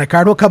 and a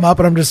card will come up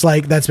and I'm just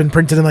like, that's been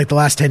printed in like the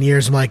last 10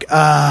 years. I'm like,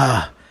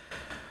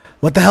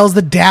 what the hell's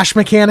the dash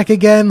mechanic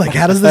again? Like,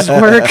 how does this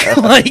work?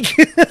 Like,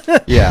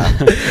 yeah.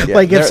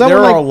 Like if there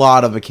are a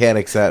lot of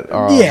mechanics that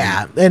are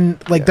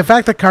and like the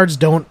fact that cards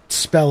don't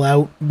spell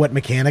out what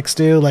mechanics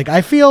do. Like,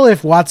 I feel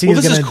if WotC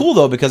this is cool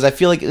though, because I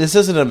feel like this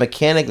isn't a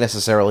mechanic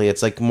necessarily.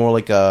 It's like more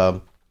like a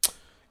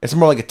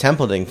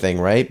templating thing,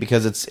 right?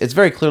 Because it's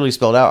very clearly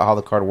spelled out how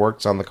the card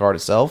works on the card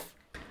itself.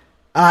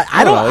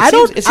 I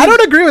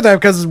don't agree with that,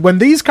 because when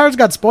these cards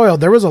got spoiled,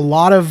 there was a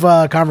lot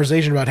of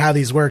conversation about how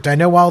these worked. I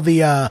know all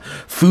the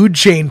food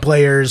chain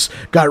players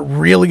got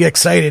really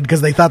excited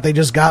because they thought they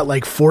just got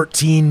like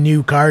 14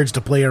 new cards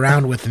to play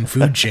around with in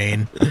food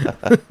chain.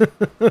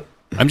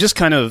 I'm just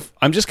kind of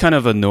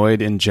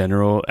annoyed in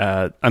general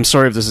at. I'm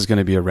sorry if this is going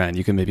to be a rant.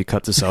 You can maybe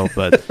cut this out,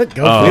 but we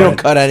don't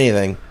cut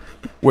anything.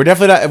 We're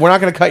definitely not. We're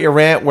not going to cut your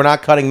rant. We're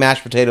not cutting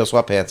mashed potato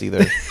sweatpants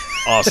either.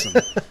 Awesome.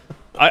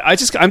 I'm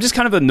just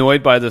kind of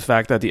annoyed by the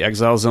fact that the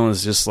Exile Zone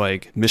is just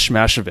like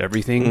mishmash of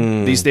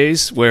everything these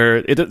days,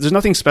 where there's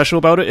nothing special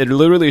about it. It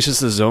literally is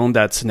just a zone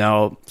that's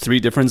now 3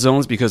 different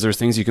zones, because there's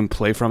things you can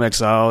play from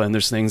Exile, and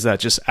there's things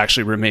that just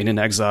actually remain in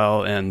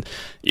Exile, and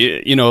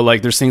you know,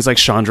 like there's things like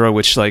Chandra,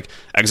 which like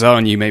Exile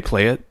and you may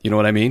play it, you know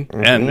what I mean,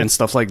 and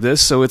stuff like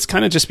this. So it's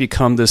kind of just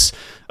become this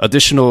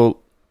additional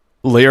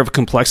layer of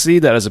complexity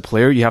that as a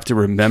player you have to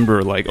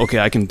remember, like, okay,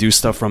 I can do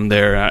stuff from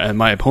there, and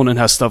my opponent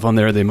has stuff on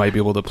there they might be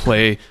able to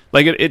play.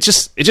 Like it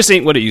just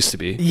ain't what it used to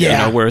be. Yeah, you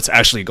know, where it's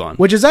actually gone.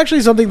 Which is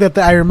actually something that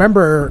I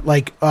remember,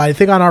 like I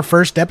think on our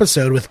first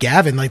episode with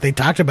Gavin, like they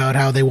talked about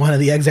how they wanted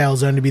the Exile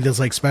Zone to be this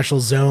like special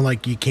zone,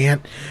 like you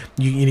can't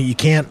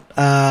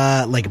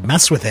like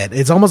mess with it.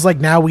 It's almost like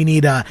now we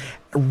need a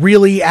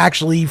really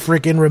actually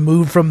freaking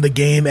removed from the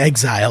game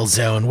Exile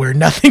Zone where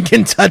nothing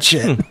can touch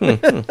it.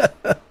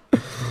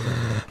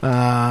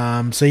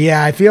 So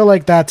yeah, I feel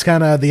like that's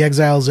kind of the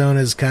Exile Zone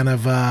is kind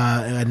of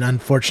an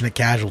unfortunate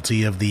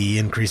casualty of the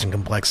increasing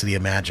complexity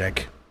of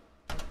Magic.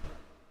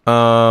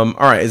 All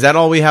right, is that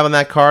all we have on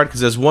that card? Because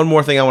there's one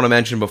more thing I want to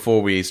mention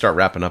before we start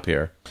wrapping up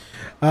here.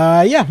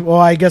 Yeah. Well,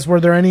 I guess were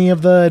there any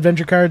of the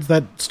adventure cards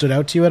that stood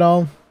out to you at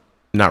all?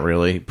 Not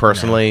really.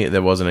 Personally,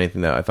 there wasn't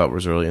anything that I thought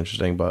was really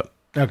interesting, but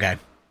okay.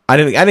 I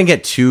didn't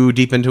get too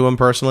deep into them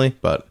personally,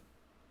 but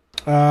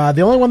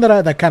the only one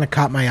that kind of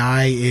caught my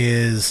eye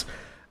is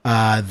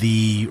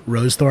the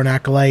Rosethorn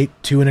Acolyte,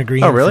 2 and a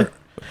green. Oh, really?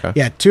 Okay.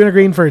 Yeah, 2 and a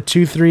green for a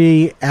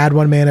 2/3. Add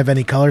 1 mana of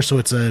any color, so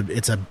it's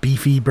a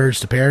beefy Birds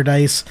to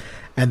Paradise.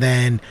 And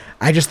then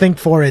I just think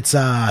for its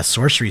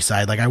sorcery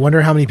side, like I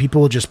wonder how many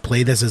people will just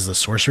play this as a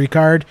sorcery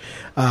card.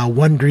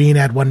 1 green,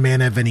 add 1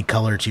 mana of any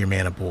color to your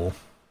mana pool.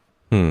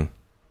 I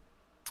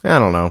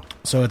don't know.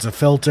 So it's a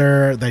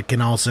filter that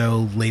can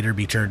also later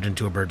be turned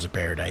into a Birds of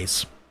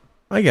Paradise.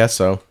 I guess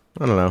so.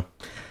 I don't know.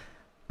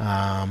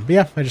 But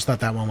yeah, I just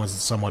thought that one was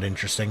somewhat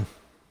interesting.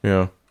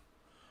 Yeah.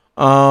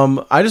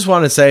 I just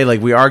want to say,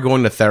 like, we are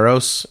going to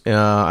Theros.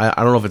 I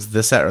don't know if it's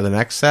this set or the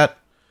next set.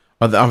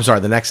 I'm sorry,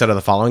 the next set or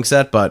the following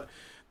set, but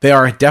they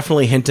are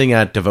definitely hinting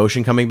at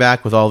Devotion coming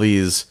back with all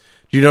these.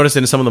 Do you notice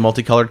in some of the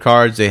multicolored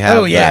cards they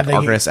have the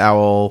Arcanist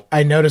Owl?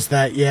 I noticed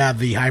that, yeah,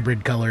 the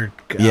hybrid colored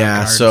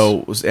cards.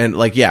 So, and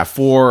like,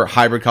 4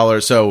 hybrid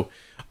colors. So,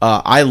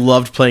 I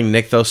loved playing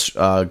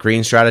Nykthos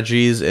green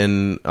strategies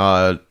in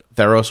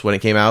Theros when it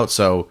came out.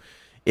 So,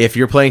 if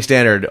you're playing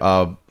Standard,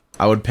 I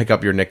would pick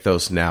up your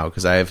Nykthos now,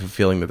 because I have a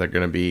feeling that they're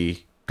going to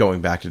be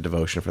going back to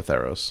Devotion for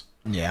Theros.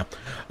 Yeah.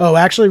 Oh,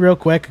 actually, real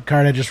quick, a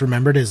card I just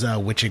remembered is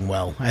Witching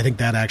Well. I think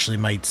that actually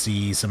might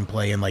see some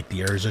play in like the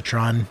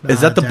Urzatron.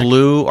 Is that the deck.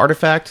 blue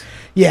artifact?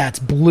 Yeah, it's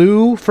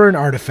blue for an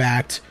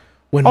artifact.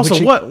 When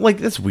Also, what? Like,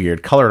 that's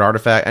weird. Colored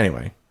artifact.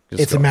 Anyway.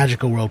 It's a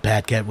Magical World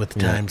Padcat with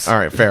the times. All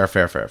right, fair.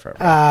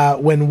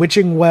 When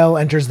Witching Well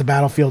enters the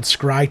battlefield,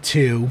 scry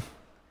 2,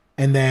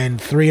 and then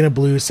 3 in a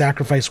blue,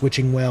 sacrifice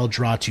Witching Well,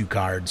 draw 2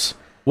 cards.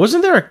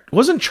 Wasn't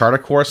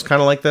Chartercourse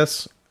kind of like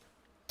this?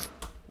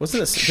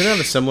 Didn't it have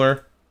a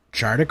similar...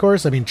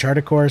 Chartercourse? I mean,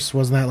 Chartercourse,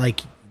 wasn't that like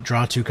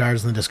draw 2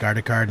 cards and then discard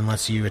a card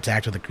unless you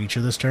attacked with a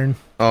creature this turn?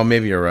 Oh,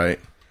 maybe you're right.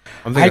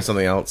 I'm thinking of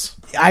something else.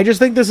 I just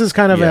think this is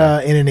kind of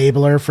an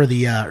enabler for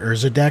the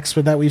Urza decks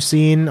that we've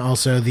seen.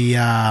 Also, the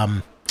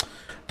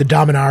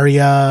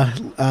Dominaria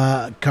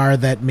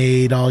card that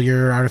made all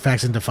your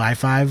artifacts into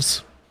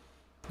 5/5s.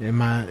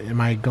 Am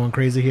I going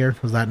crazy here?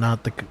 Was that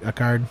not a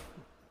card?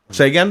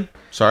 Say again?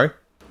 Sorry?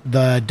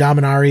 The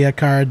Dominaria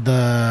card,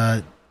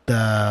 the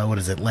what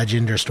is it,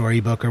 Legend or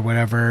Storybook or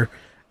whatever.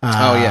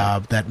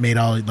 That made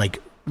all, like,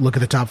 look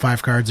at the top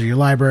 5 cards of your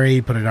library,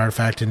 put an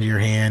artifact into your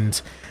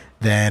hand.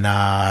 Then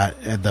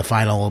the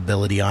final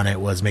ability on it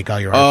was make all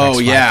your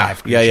artifacts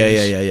 5/5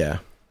 creatures. Yeah.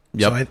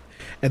 Yep. So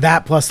and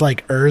that plus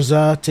like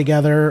Urza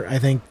together, I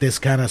think this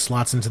kind of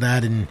slots into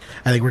that, and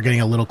I think we're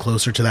getting a little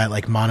closer to that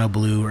like mono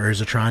blue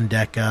Urzatron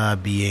deck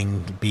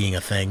being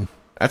a thing.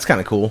 That's kind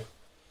of cool.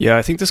 Yeah,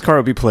 I think this card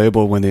will be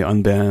playable when they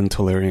unban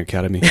Tolarian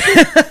Academy.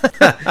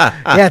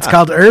 Yeah, it's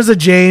called Urza,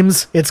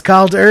 James. It's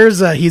called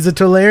Urza. He's a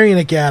Tolarian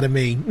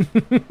Academy.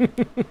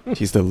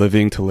 He's the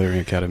living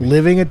Tolarian Academy.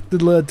 Living at the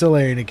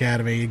Tolarian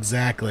Academy,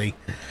 exactly.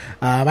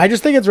 I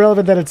just think it's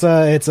relevant that it's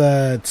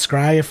a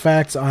scry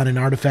effect on an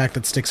artifact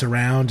that sticks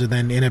around, and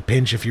then in a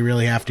pinch, if you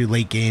really have to,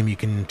 late game, you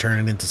can turn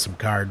it into some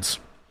cards.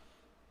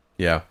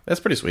 Yeah, that's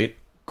pretty sweet.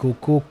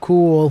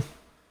 Cool.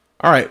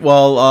 All right,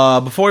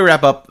 well, before we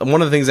wrap up,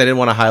 one of the things I did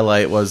want to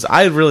highlight was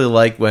I really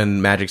like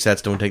when Magic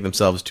sets don't take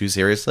themselves too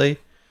seriously.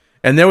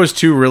 And there was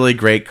 2 really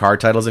great card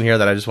titles in here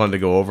that I just wanted to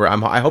go over.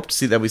 I hope to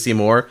see that we see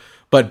more.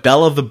 But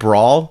Bell of the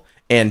Brawl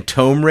and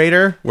Tome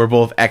Raider were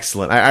both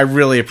excellent. I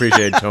really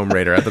appreciated Tome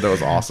Raider. I thought that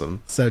was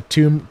awesome. So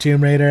Tomb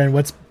Raider, and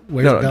where's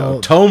Bell?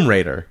 No, Tome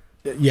Raider.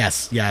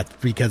 Yes, yeah,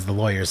 because the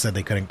lawyers said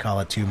they couldn't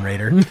call it Tomb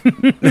Raider.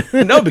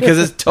 No, because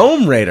it's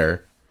Tome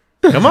Raider.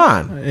 Come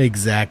on.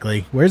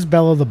 Exactly. Where's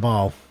Bell of the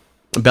Ball?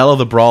 Bell of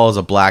the Brawl is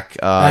a black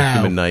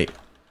human knight.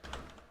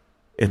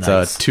 It's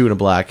nice. 2 and a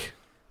black.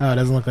 Oh, it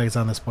doesn't look like it's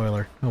on the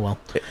spoiler. Oh, well.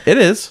 It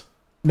is.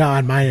 No,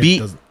 on mine it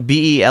doesn't.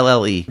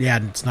 Belle. Yeah,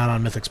 it's not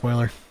on Mythic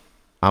Spoiler.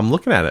 I'm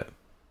looking at it.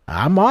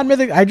 I'm on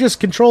Mythic. I just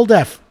Controlled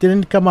F.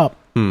 Didn't come up.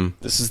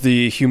 This is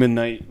the Human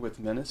Knight with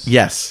Menace.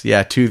 Yes,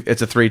 yeah, 2.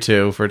 It's a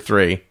 3/2 for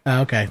 3.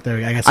 Oh, okay, there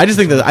we go. I just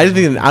think that I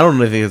don't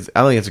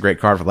think it's a great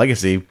card for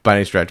Legacy by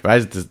any stretch, but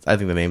I think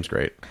the name's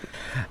great.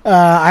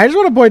 I just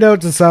want to point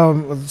out to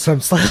some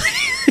slightly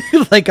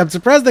like I'm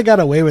surprised they got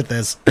away with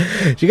this.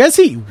 Did you guys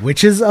see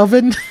Witch's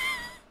Oven?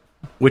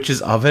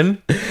 Witch's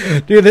Oven?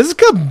 Dude, this is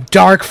some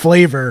dark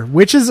flavor.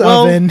 Witch's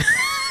Oven.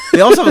 They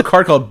also have a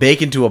card called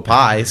Bake into a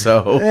Pie,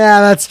 so... Yeah,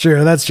 that's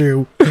true. That's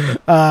true.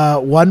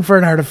 1 for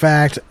an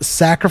artifact.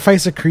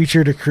 Sacrifice a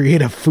creature to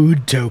create a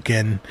food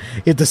token.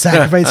 If the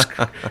sacrifice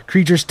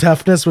creature's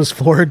toughness was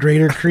 4 or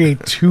greater,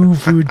 create 2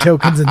 food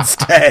tokens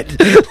instead.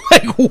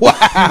 Like,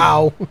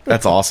 wow.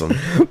 That's awesome.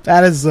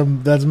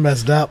 That's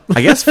messed up.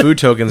 I guess food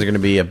tokens are going to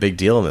be a big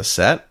deal in this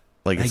set.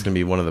 Like, it's going to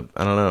be one of the...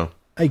 I don't know.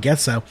 I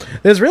guess so.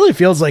 This really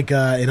feels like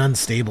an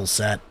unstable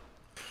set.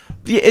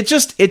 Yeah, it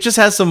just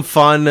has some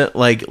fun,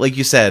 like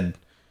you said,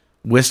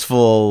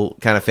 wistful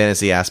kind of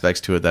fantasy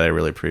aspects to it that I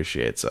really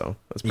appreciate. So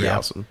that's pretty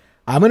awesome.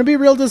 I'm gonna be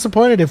real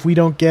disappointed if we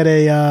don't get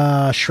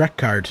a Shrek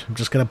card. I'm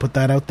just gonna put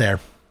that out there.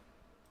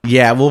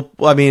 Yeah, we'll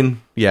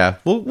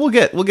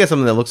get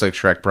something that looks like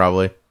Shrek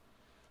probably.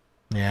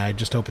 Yeah, I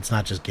just hope it's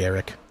not just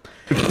Garrick.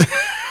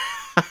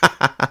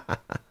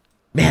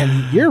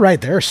 Man, you're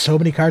right. There are so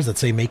many cards that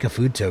say make a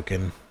food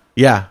token.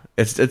 Yeah,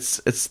 it's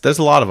there's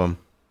a lot of them.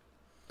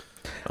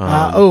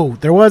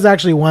 There was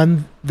actually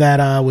one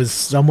that was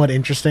somewhat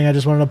interesting. I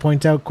just wanted to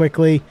point out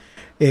quickly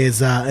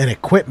is an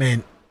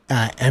equipment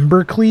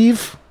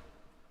Embercleave.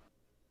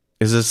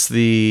 Is this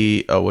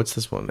the what's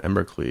this one?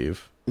 Embercleave.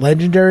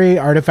 Legendary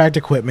artifact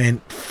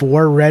equipment,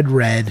 4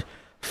 red,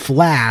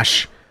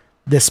 flash.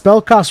 The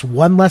spell costs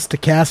 1 less to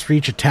cast for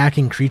each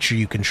attacking creature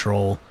you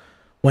control.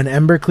 When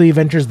Embercleave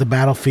enters the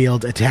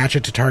battlefield, attach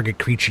it to target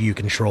creature you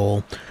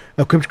control.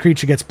 Equipped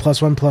creature gets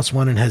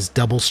 +1/+1 and has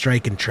double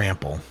strike and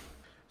trample.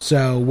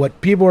 So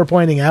what people were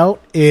pointing out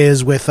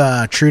is with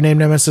True Name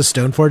Nemesis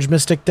Stoneforge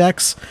Mystic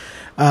decks,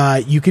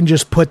 you can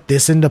just put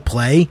this into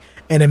play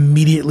and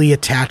immediately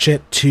attach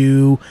it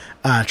to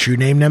True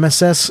Name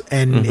Nemesis,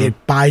 and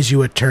it buys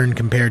you a turn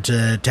compared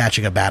to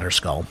attaching a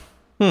Batterskull.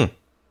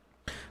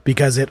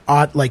 Because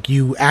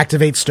you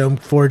activate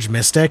Stoneforge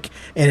Mystic,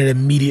 and it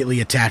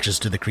immediately attaches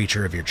to the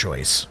creature of your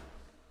choice.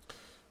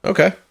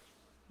 Okay.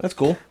 That's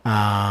cool.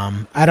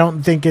 I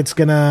don't think it's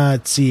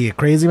gonna see a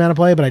crazy amount of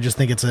play, but I just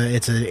think it's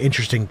an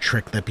interesting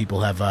trick that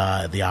people have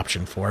the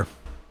option for.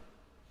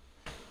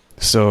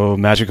 So,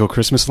 Magical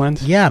Christmas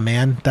Land? Yeah,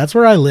 man, that's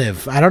where I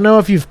live. I don't know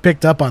if you've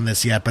picked up on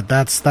this yet, but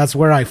that's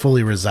where I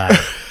fully reside.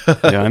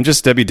 Yeah, I'm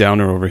just Debbie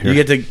Downer over here.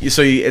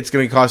 It's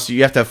going to cost you.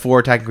 You have to have 4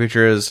 attacking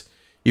creatures.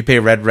 You pay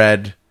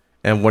red,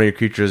 and one of your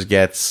creatures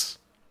gets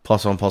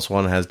 +1/+1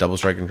 and has double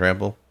strike and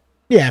trample.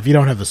 Yeah, if you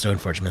don't have the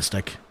Stoneforge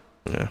Mystic.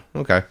 Yeah.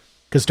 Okay.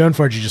 Because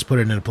Stoneforge, you just put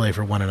it into play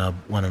for 1 and a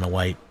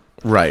white.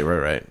 Right.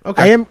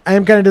 Okay. I am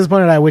kind of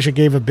disappointed. I wish it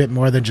gave a bit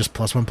more than just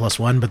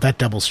 +1/+1, but that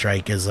double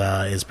strike is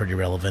pretty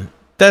relevant.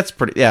 That's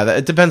pretty. Yeah,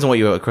 it depends on what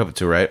you equip it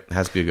to, right? It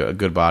has to be a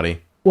good body.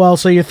 Well,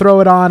 so you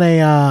throw it on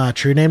a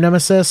True Name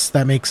Nemesis,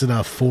 that makes it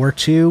a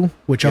 4/2,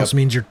 which also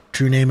means your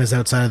True Name is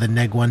outside of the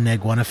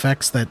neg1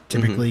 effects that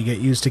typically get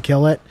used to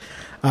kill it,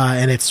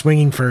 and it's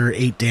swinging for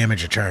 8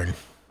 damage a turn.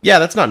 Yeah,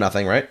 that's not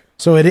nothing, right?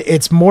 So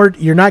it's more.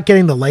 You're not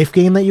getting the life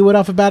gain that you would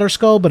off of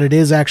Batterskull, but it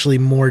is actually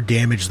more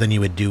damage than you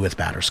would do with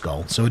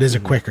Batterskull. So it is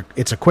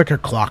It's a quicker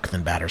clock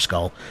than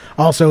Batterskull.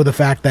 Also, the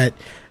fact that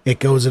it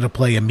goes into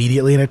play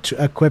immediately and it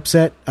equips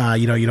it.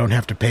 You don't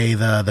have to pay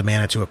the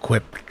mana to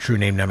equip True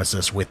Name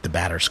Nemesis with the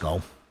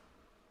Batterskull.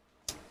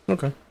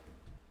 Okay.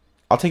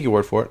 I'll take your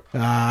word for it.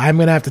 I'm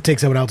going to have to take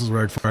someone else's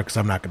word for it because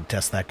I'm not going to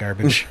test that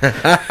garbage.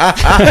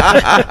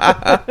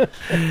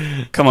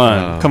 Come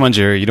on,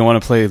 Jerry. You don't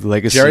want to play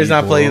Legacy. Jerry's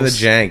not playing the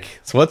jank.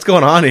 So what's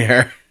going on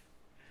here?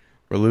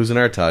 We're losing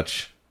our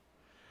touch.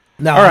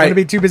 No, I'm going to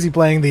be too busy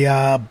playing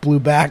the blue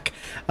back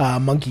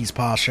Monkey's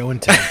Paw show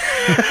and tell.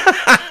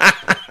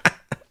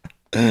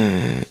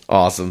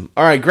 Awesome.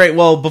 All right, great.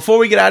 Well, before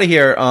we get out of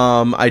here,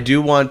 I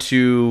do want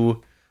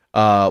to...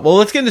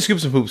 let's get into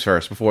Scoops and Poops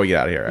first before we get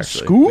out of here,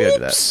 actually.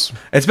 Scoops?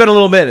 It's been a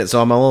little minute,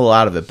 so I'm a little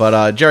out of it.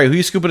 But, Jerry, who are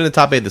you scooping in the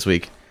top 8 this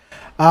week?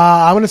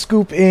 I'm going to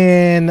scoop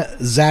in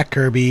Zach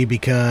Kirby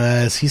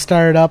because he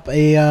started up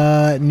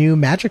a new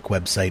Magic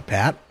website,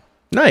 Pat.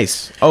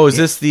 Nice. Oh, is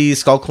this the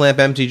Skull Clamp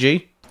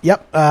MTG?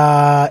 Yep,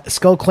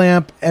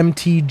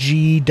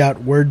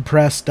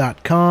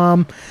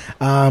 skullclampmtg.wordpress.com.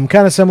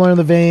 Kind of similar in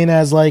the vein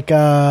as like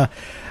the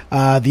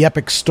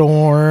Epic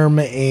Storm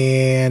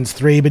and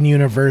Thraben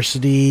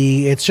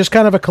University. It's just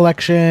kind of a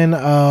collection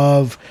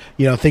of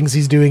things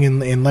he's doing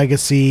in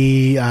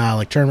Legacy,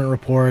 like tournament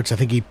reports. I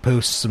think he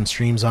posts some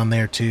streams on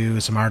there too,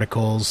 some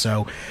articles.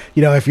 So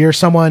if you're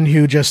someone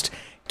who just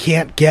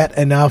can't get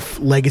enough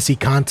Legacy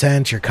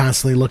content, you're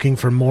constantly looking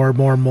for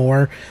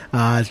more,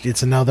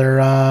 it's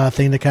another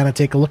thing to kind of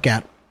take a look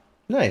at.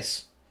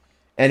 Nice.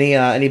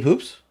 Any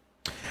poops?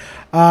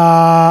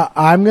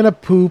 I'm gonna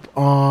poop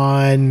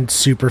on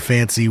super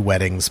fancy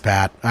weddings,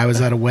 Pat. I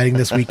was at a wedding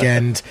this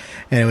weekend,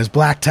 and it was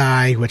black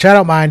tie, which I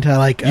don't mind. I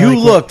like.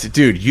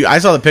 Dude. I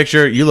saw the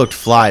picture. You looked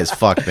fly as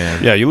fuck,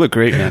 man. Yeah, you look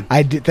great, man.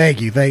 I do.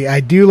 Thank you.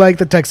 I do like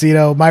the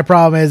tuxedo. My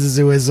problem is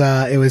it was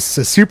a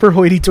super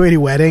hoity-toity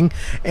wedding,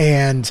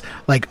 and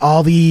like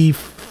all the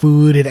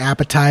food and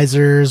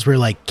appetizers were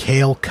like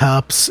kale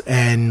cups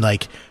and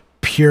like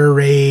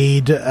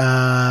pureed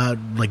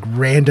like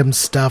random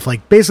stuff,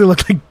 like basically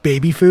looked like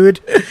baby food.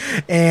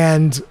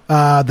 And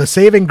the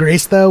saving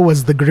grace though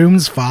was the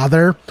groom's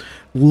father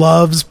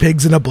loves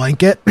pigs in a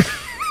blanket.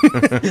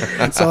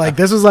 So like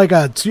this was like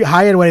a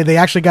high-end wedding. They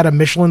actually got a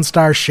Michelin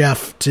star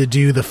chef to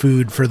do the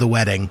food for the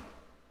wedding.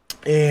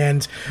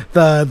 And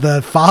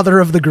the father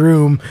of the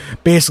groom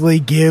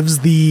basically gives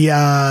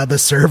the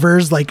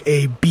servers like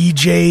a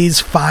BJ's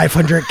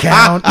 500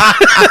 count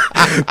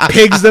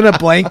pigs in a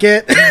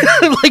blanket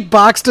like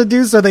box to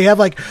do. So they have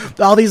like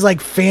all these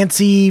like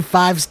fancy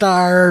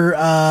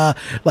 5-star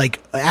like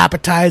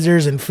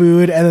appetizers and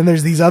food, and then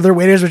there's these other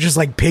waiters with just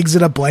like pigs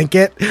in a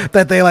blanket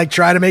that they like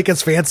try to make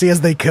as fancy as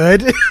they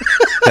could.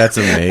 That's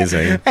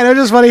amazing. And it was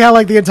just funny how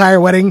like the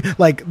entire wedding,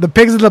 like the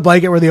pigs in the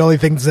blanket were the only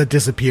things that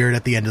disappeared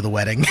at the end of the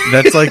wedding.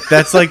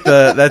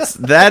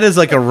 That is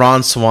like a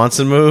Ron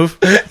Swanson move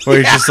where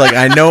he's just like,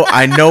 I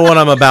know what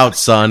I'm about,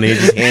 son. He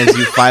just hands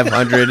you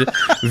 500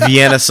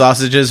 Vienna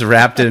sausages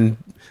wrapped in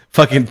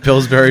fucking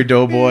Pillsbury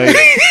Doughboy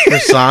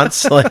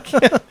croissants.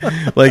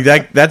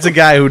 Like that's a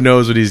guy who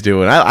knows what he's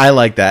doing. I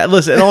like that.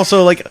 Listen, and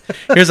also like,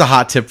 here's a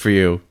hot tip for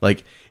you.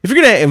 Like, if you're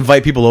gonna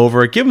invite people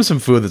over, give them some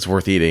food that's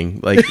worth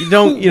eating. Like, you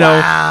don't,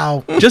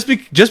 Wow. just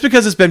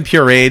because it's been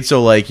pureed,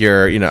 so like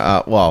you're,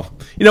 well,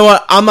 you know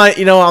what? I'm not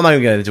even gonna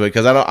get into it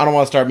because I don't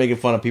want to start making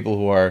fun of people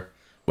who are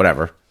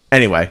whatever.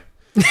 Anyway,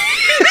 it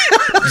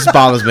just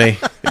bothers me.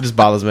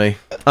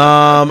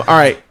 All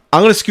right,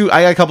 I'm gonna scoop.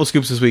 I got a couple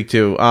scoops this week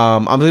too.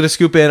 I'm gonna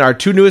scoop in our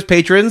two newest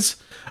patrons,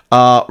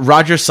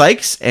 Roger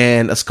Sykes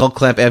and a Skull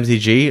Clamp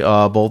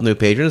MTG, both new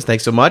patrons.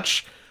 Thanks so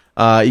much.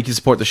 You can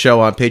support the show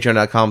on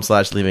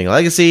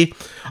patreon.com/leavinglegacy.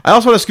 I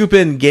also want to scoop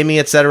in Gaming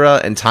Etc.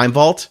 and Time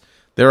Vault.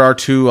 There are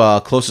two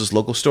closest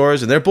local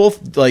stores, and they're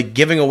both like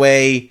giving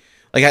away,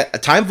 like a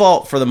Time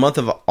Vault for the month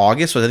of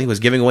August, I think was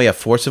giving away a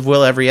Force of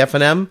Will every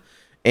FNM,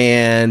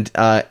 and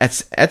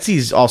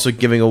Etsy's also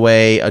giving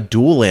away a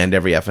Dual Land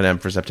every FNM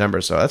for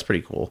September, so that's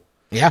pretty cool.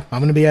 Yeah, I'm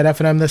going to be at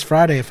FNM this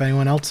Friday if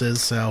anyone else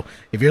is, so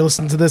if you're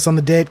listening to this on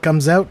the day it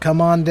comes out,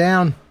 come on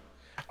down.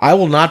 I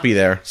will not be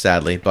there,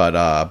 sadly,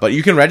 but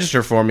you can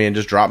register for me and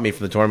just drop me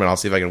from the tournament. I'll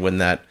see if I can win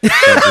that.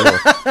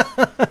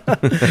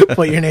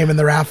 Put your name in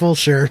the raffle,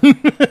 sure.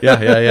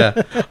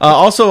 Yeah.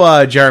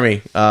 Also,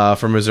 Jeremy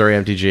from Missouri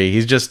MTG.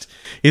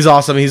 He's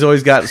awesome. He's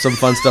always got some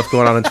fun stuff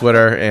going on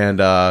Twitter, and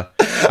I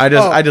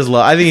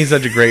think he's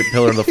such a great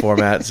pillar of the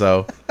format.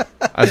 So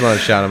I just want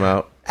to shout him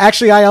out.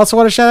 Actually, I also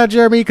want to shout out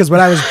Jeremy because when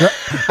I was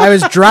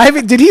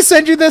driving, did he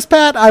send you this,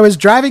 Pat? I was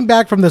driving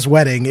back from this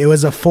wedding. It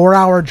was a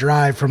 4-hour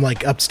drive from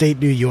like upstate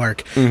New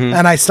York,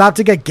 and I stopped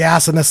to get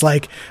gas on this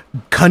like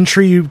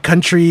country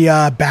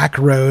back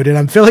road, and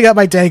I'm filling up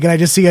my tank, and I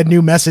just see a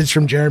new message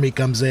from Jeremy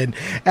comes in,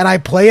 and I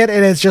play it,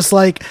 and it's just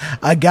like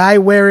a guy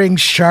wearing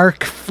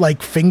shark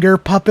like finger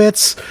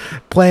puppets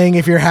playing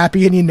 "If You're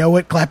Happy and You Know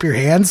It, Clap Your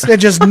Hands,"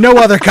 and just no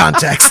other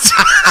context.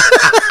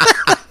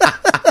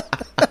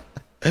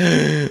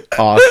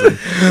 Awesome.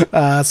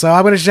 So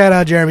I'm going to shout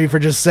out Jeremy for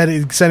just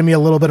sending me a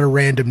little bit of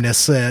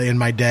randomness in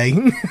my day.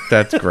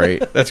 That's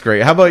great.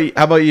 How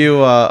about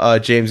you,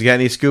 James? You got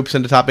any scoops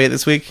into top 8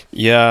 this week?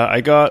 Yeah,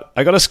 I got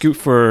a scoop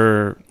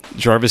for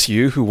Jarvis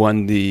Yu, who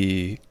won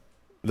the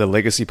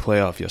Legacy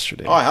playoff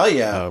yesterday. Oh, hell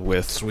yeah.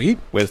 With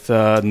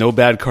No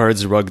Bad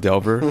Cards Rug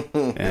Delver.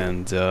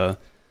 And yeah,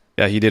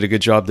 he did a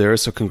good job there,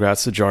 so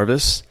congrats to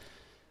Jarvis.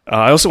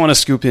 I also want to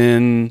scoop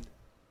in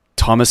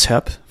Thomas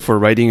Hepp for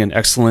writing an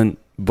excellent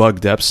bug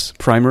depths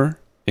primer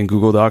in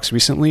Google Docs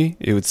recently.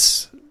 It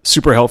was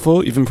super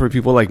helpful, even for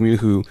people like me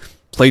who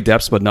play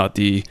depths but not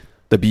the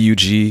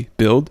BUG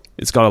build.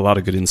 It's got a lot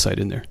of good insight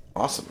in there.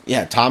 Awesome.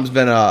 Yeah, Tom's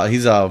been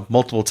he's a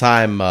multiple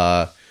time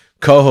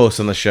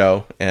co-host on the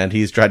show, and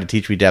he's tried to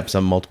teach me depths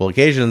on multiple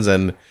occasions,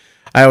 and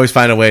I always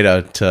find a way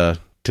to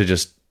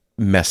just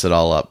mess it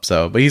all up.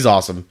 So, but he's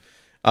awesome.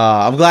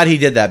 I'm glad he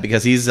did that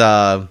because he's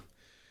a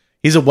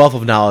wealth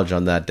of knowledge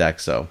on that deck.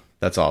 So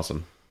that's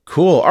awesome.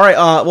 Cool. All right.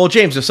 Well,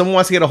 James, if someone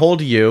wants to get a hold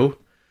of you,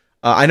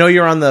 I know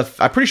you're I'm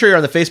pretty sure you're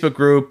on the Facebook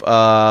group.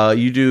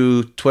 You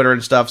do Twitter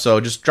and stuff. So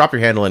just drop your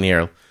handle in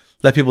here.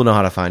 Let people know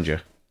how to find you.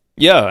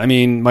 Yeah. I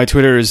mean, my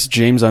Twitter is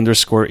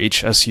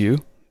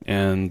James_HSU,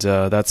 and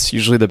that's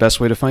usually the best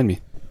way to find me.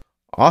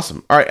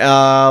 Awesome. All right.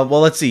 Well,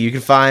 let's see. You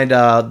can find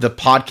the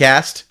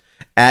podcast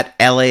at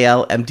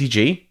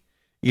LALMTG.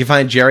 You can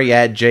find Jerry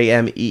at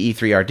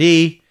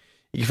JMEE3RD.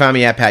 You can find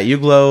me at Pat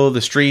Uglow.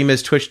 The stream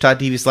is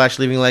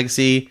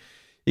twitch.tv/leavinglegacy.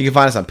 You can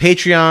find us on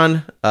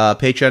Patreon,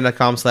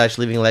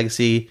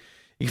 patreon.com/leavinglegacy.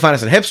 You can find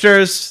us on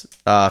Hipsters,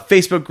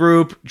 Facebook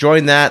group.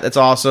 Join that. That's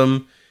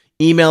awesome.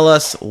 Email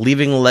us,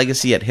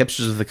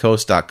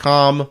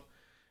 leavinglegacy@hipstersofthecoast.com.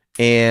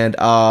 And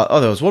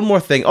there was one more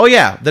thing. Oh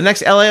yeah, the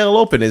next LAL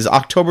Open is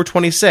October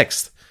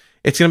 26th.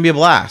 It's gonna be a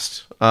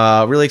blast.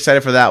 Really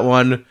excited for that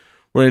one.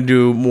 We're gonna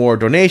do more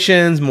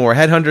donations, more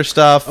Headhunter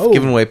stuff,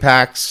 giving away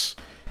packs.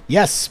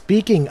 Yes,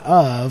 speaking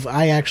of,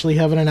 I actually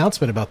have an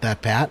announcement about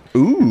that, Pat.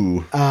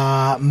 Ooh.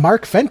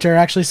 Mark Fenter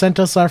actually sent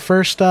us our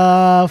first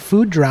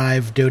food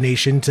drive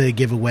donation to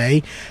give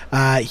away.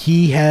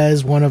 He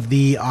has one of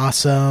the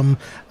awesome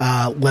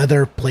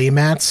leather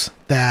playmats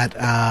that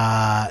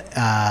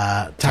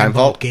Time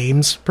Vault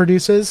Games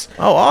produces.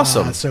 Oh,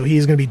 awesome. So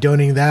he's going to be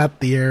donating that.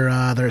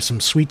 There's some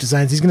sweet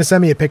designs. He's going to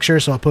send me a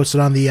picture, so I'll post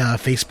it on the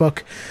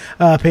Facebook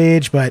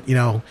page. But,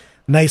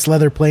 nice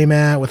leather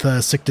playmat with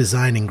a sick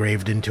design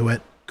engraved into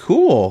it.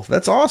 Cool.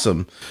 That's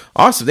awesome.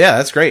 Awesome. Yeah,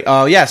 that's great.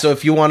 So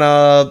if you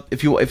wanna,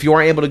 if you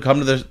aren't able to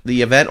come to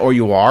the event, or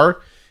you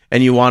are,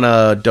 and you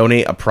wanna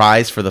donate a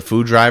prize for the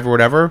food drive or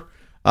whatever,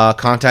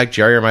 contact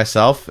Jerry or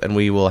myself, and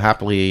we will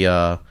happily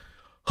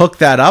hook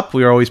that up.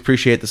 We always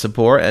appreciate the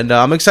support, and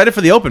I'm excited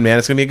for the Open, man.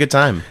 It's gonna be a good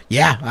time.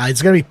 Yeah,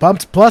 it's gonna be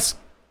pumped. Plus,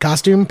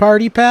 costume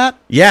party, Pat.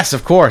 Yes,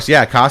 of course.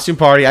 Yeah, costume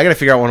party. I gotta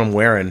figure out what I'm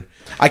wearing.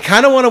 I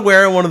kind of want to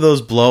wear one of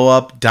those blow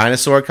up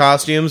dinosaur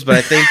costumes, but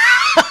I think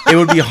it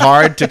would be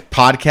hard to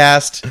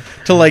podcast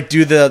to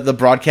do the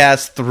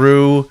broadcast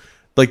through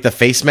the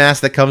face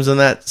mask that comes in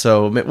that.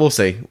 So we'll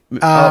see.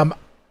 I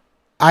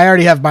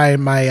already have my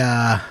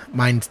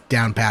mine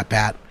down,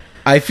 Pat.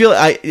 I feel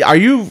are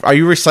you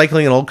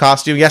recycling an old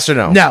costume? Yes or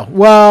no? No.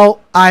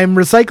 Well, I'm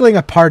recycling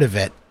a part of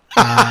it.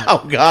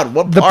 Oh God,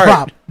 what the part?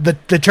 Prop, the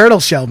turtle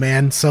shell,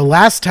 man. So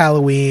last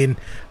Halloween,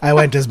 I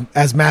went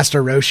as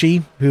Master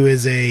Roshi, who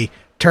is a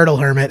turtle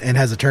hermit and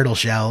has a turtle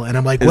shell, and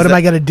I'm like, what am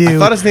I gonna do? I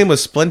thought his name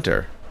was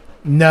Splinter.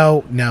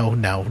 No.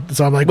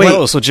 So I'm like, wait.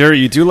 Oh, so Jerry,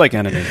 you do like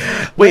anime?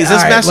 Wait, is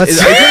this Master? Is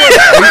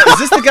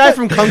this the guy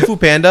from Kung Fu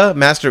Panda,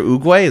 Master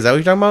Oogway? Is that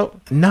what you're talking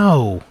about?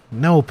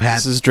 No, Pat.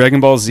 This is Dragon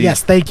Ball Z.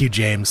 Yes, thank you,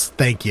 James.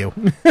 Thank you.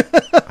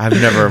 I've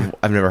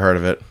never heard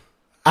of it.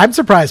 I'm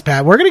surprised,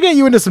 Pat. We're gonna get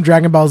you into some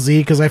Dragon Ball Z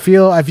because I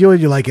feel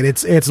you like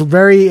it. It's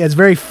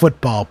very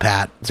football,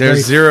 Pat. There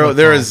is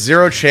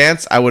zero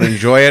chance I would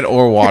enjoy it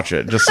or watch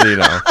it. Just so you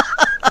know.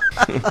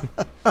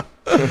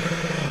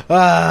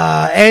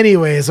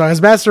 Anyway, so I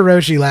was Master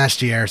Roshi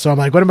last year, so I'm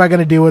like, what am I going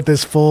to do with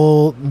this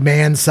full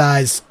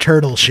man-sized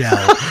turtle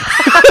shell?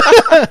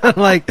 I'm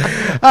like,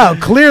 oh,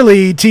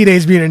 clearly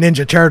Teenage Mutant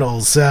Ninja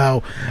Turtles.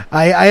 So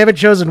I haven't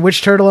chosen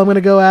which turtle I'm going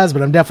to go as,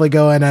 but I'm definitely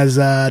going as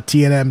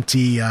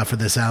TNMT for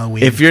this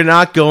Halloween. If you're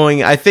not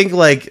going, I think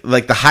like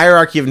the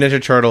hierarchy of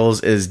Ninja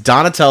Turtles is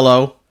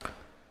Donatello,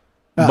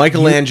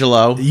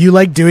 Michelangelo. You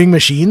like doing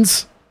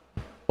machines?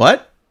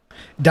 What?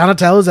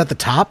 Donatello's at the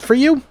top for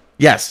you?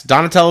 Yes,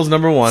 Donatello's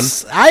number one.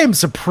 I am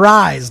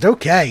surprised.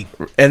 Okay,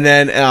 and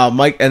then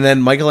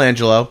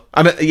Michelangelo.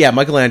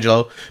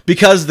 Michelangelo,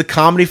 because the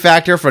comedy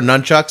factor for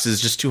nunchucks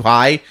is just too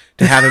high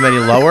to have him any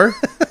lower.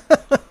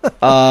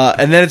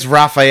 And then it's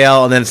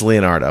Raphael, and then it's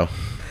Leonardo.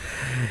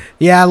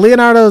 Yeah,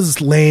 Leonardo's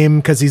lame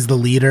because he's the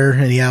leader,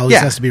 and he always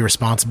has to be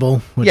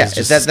responsible. Which is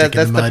just that's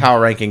the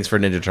power rankings for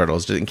Ninja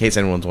Turtles, just in case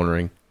anyone's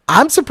wondering.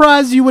 I'm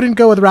surprised you wouldn't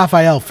go with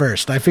Raphael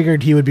first. I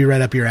figured he would be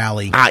right up your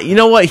alley. You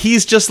know what?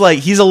 He's just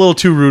he's a little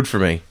too rude for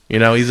me.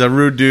 He's a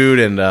rude dude,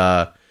 and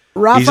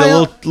he's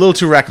a little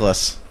too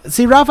reckless.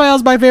 See,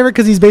 Raphael's my favorite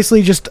because he's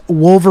basically just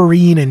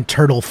Wolverine in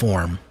turtle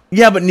form.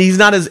 Yeah, but he's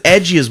not as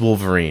edgy as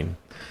Wolverine.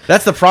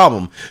 That's the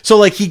problem.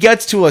 So he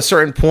gets to a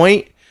certain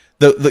point.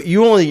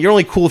 You're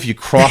only cool if you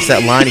cross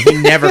that line.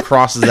 He never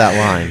crosses that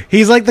line.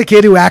 He's like the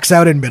kid who acts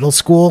out in middle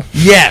school.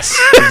 Yes,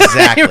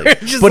 exactly.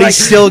 But he's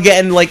still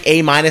getting A-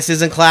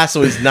 in class,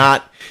 so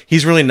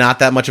he's really not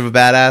that much of a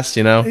badass,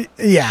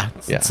 Yeah.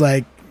 It's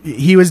like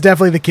he was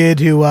definitely the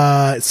kid who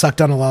sucked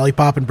on a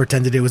lollipop and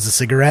pretended it was a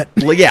cigarette.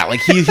 Well, yeah,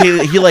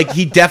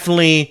 he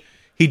definitely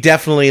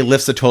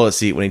lifts the toilet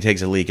seat when he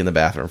takes a leak in the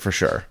bathroom for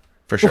sure.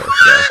 So.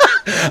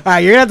 All right,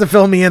 you're gonna have to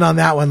fill me in on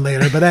that one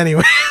later. But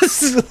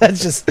anyways,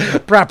 that's just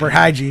proper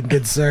hygiene,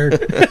 good sir.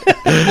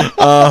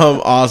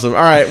 Awesome.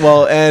 All right.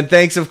 Well, and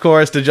thanks, of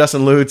course, to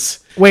Justin Lutz.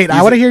 Wait,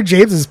 I want to hear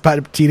James's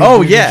Teenage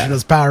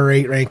Mutant power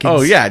rankings.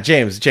 Oh yeah,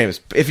 James.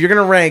 If you're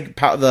gonna rank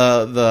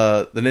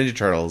the Ninja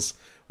Turtles,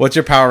 what's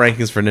your power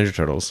rankings for Ninja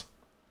Turtles?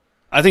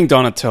 I think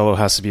Donatello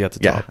has to be at the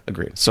top. Yeah,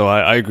 agreed. So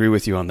I agree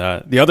with you on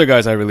that. The other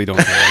guys I really don't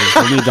care.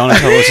 For me,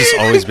 Donatello's just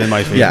always been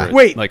my favorite. Yeah.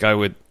 Wait.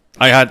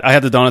 I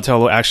had the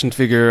Donatello action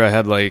figure. I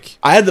had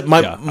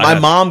my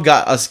mom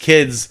got us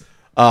kids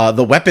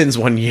the weapons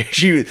one year.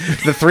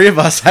 The three of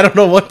us, I don't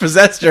know what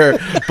possessed her,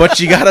 but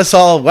she got us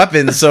all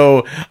weapons.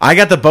 So I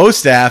got the bow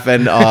staff,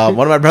 and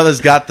one of my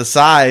brothers got the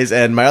sais,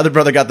 and my other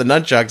brother got the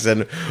nunchucks,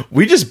 and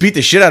we just beat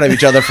the shit out of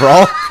each other for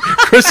all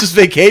Christmas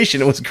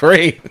vacation. It was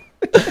great.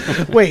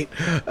 Wait,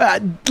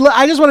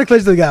 I just want to clear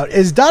something out.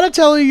 Is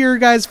Donatello your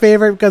guys'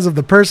 favorite because of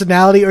the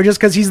personality, or just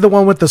because he's the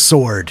one with the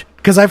sword?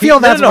 Because I feel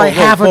that's why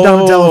half of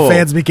Donatello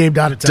fans became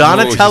Donatello.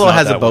 Donatello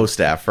has a bow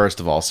staff, first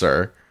of all,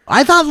 sir.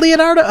 I thought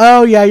Leonardo.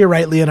 Oh yeah, you're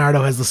right.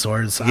 Leonardo has the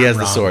swords. He has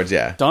the swords,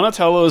 yeah.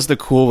 Donatello is the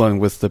cool one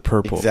with the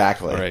purple.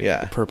 Exactly, Right.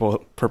 yeah. The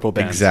purple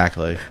band.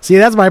 Exactly. See,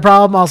 that's my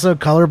problem. Also,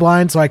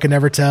 colorblind, so I can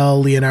never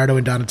tell Leonardo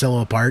and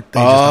Donatello apart. They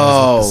just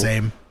always look the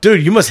same.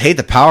 Dude, you must hate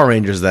the Power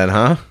Rangers then,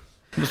 huh?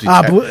 Must be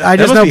I that just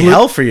must know be blue,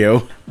 hell for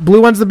you.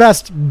 blue one's the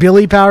best.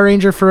 Billy Power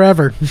Ranger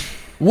forever.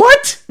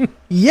 What?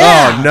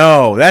 Yeah. Oh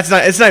no, that's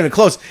not. It's not even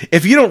close.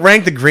 If you don't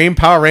rank the Green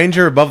Power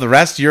Ranger above the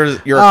rest, you're a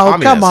Oh,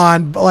 communist. come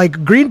on.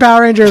 Like, Green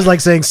Power Ranger is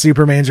like saying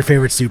Superman's your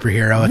favorite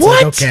superhero. It's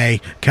What? like,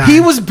 okay. He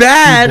was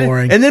bad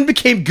boring. and then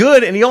became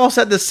good, and he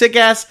also had the sick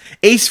ass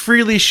Ace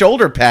Frehley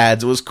shoulder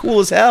pads. It was cool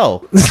as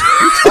hell. What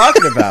are you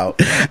talking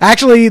about?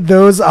 Actually,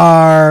 those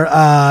are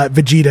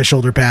Vegeta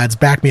shoulder pads.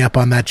 Back me up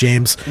on that,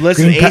 James.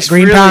 Listen, Green, Ace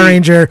Green Frehley, Power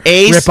Ranger,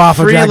 Ace rip off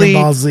of Dragon Frehley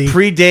Ball Z.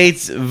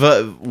 predates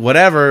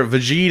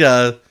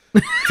Vegeta.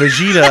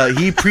 Vegeta,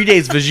 he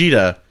predates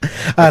Vegeta.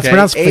 It's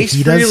pronounced Ace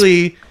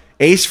fajitas.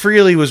 Ace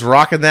Frehley was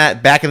rocking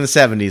that back in the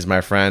 70s,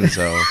 my friend.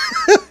 So,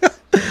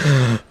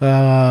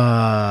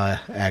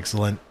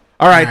 Excellent.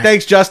 all right,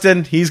 thanks,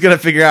 Justin. He's gonna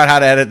figure out how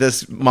to edit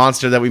this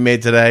monster that we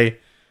made today,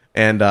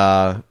 and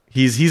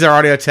he's our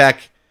audio tech,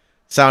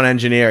 sound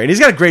engineer, and he's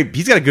got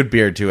a good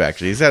beard too.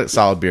 Actually, he's got a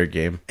solid beard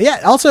game.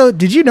 Yeah, also,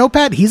 did you know,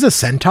 Pat, he's a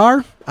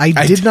centaur? I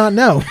did not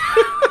know.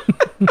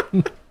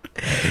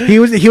 He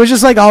was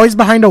just like always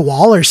behind a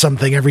wall or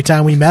something every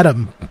time we met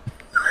him.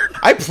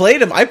 I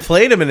played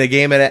him in a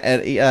game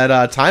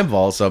at Time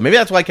Vault, so maybe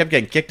that's why I kept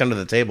getting kicked under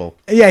the table.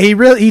 Yeah,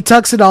 he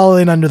tucks it all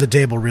in under the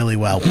table really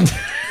well.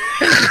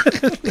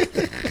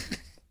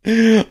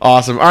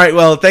 Awesome. All right,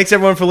 well, thanks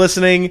everyone for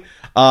listening.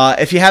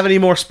 If you have any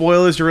more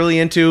spoilers you're really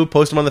into,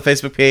 post them on the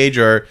Facebook page,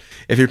 or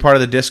if you're part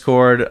of the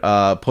Discord,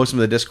 post them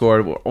in the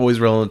Discord. We're always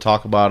willing to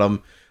talk about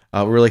them.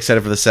 We're really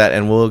excited for the set,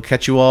 and we'll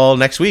catch you all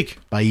next week.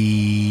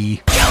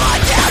 Bye. Come on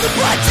down and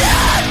put down.